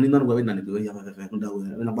 Only not wearing any way.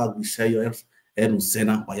 About we say yours.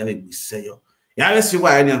 Sena kwa yawe biseyo yawe si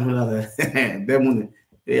kwa yani anuna demune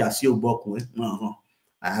e asi oboku no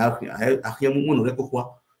ahia mu no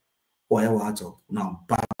rekokwa kwa yawa ato now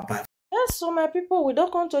bye. Yes, so my people, we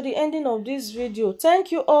don't come to the ending of this video.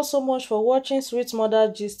 Thank you all so much for watching Sweet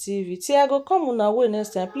Mother Gist TV. Till I go come on our way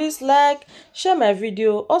next time. Please like, share my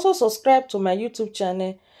video, also subscribe to my YouTube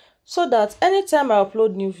channel so that anytime I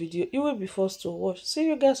upload new video, you will be first to watch. See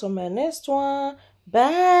you guys on my next one.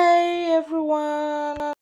 Bye everyone.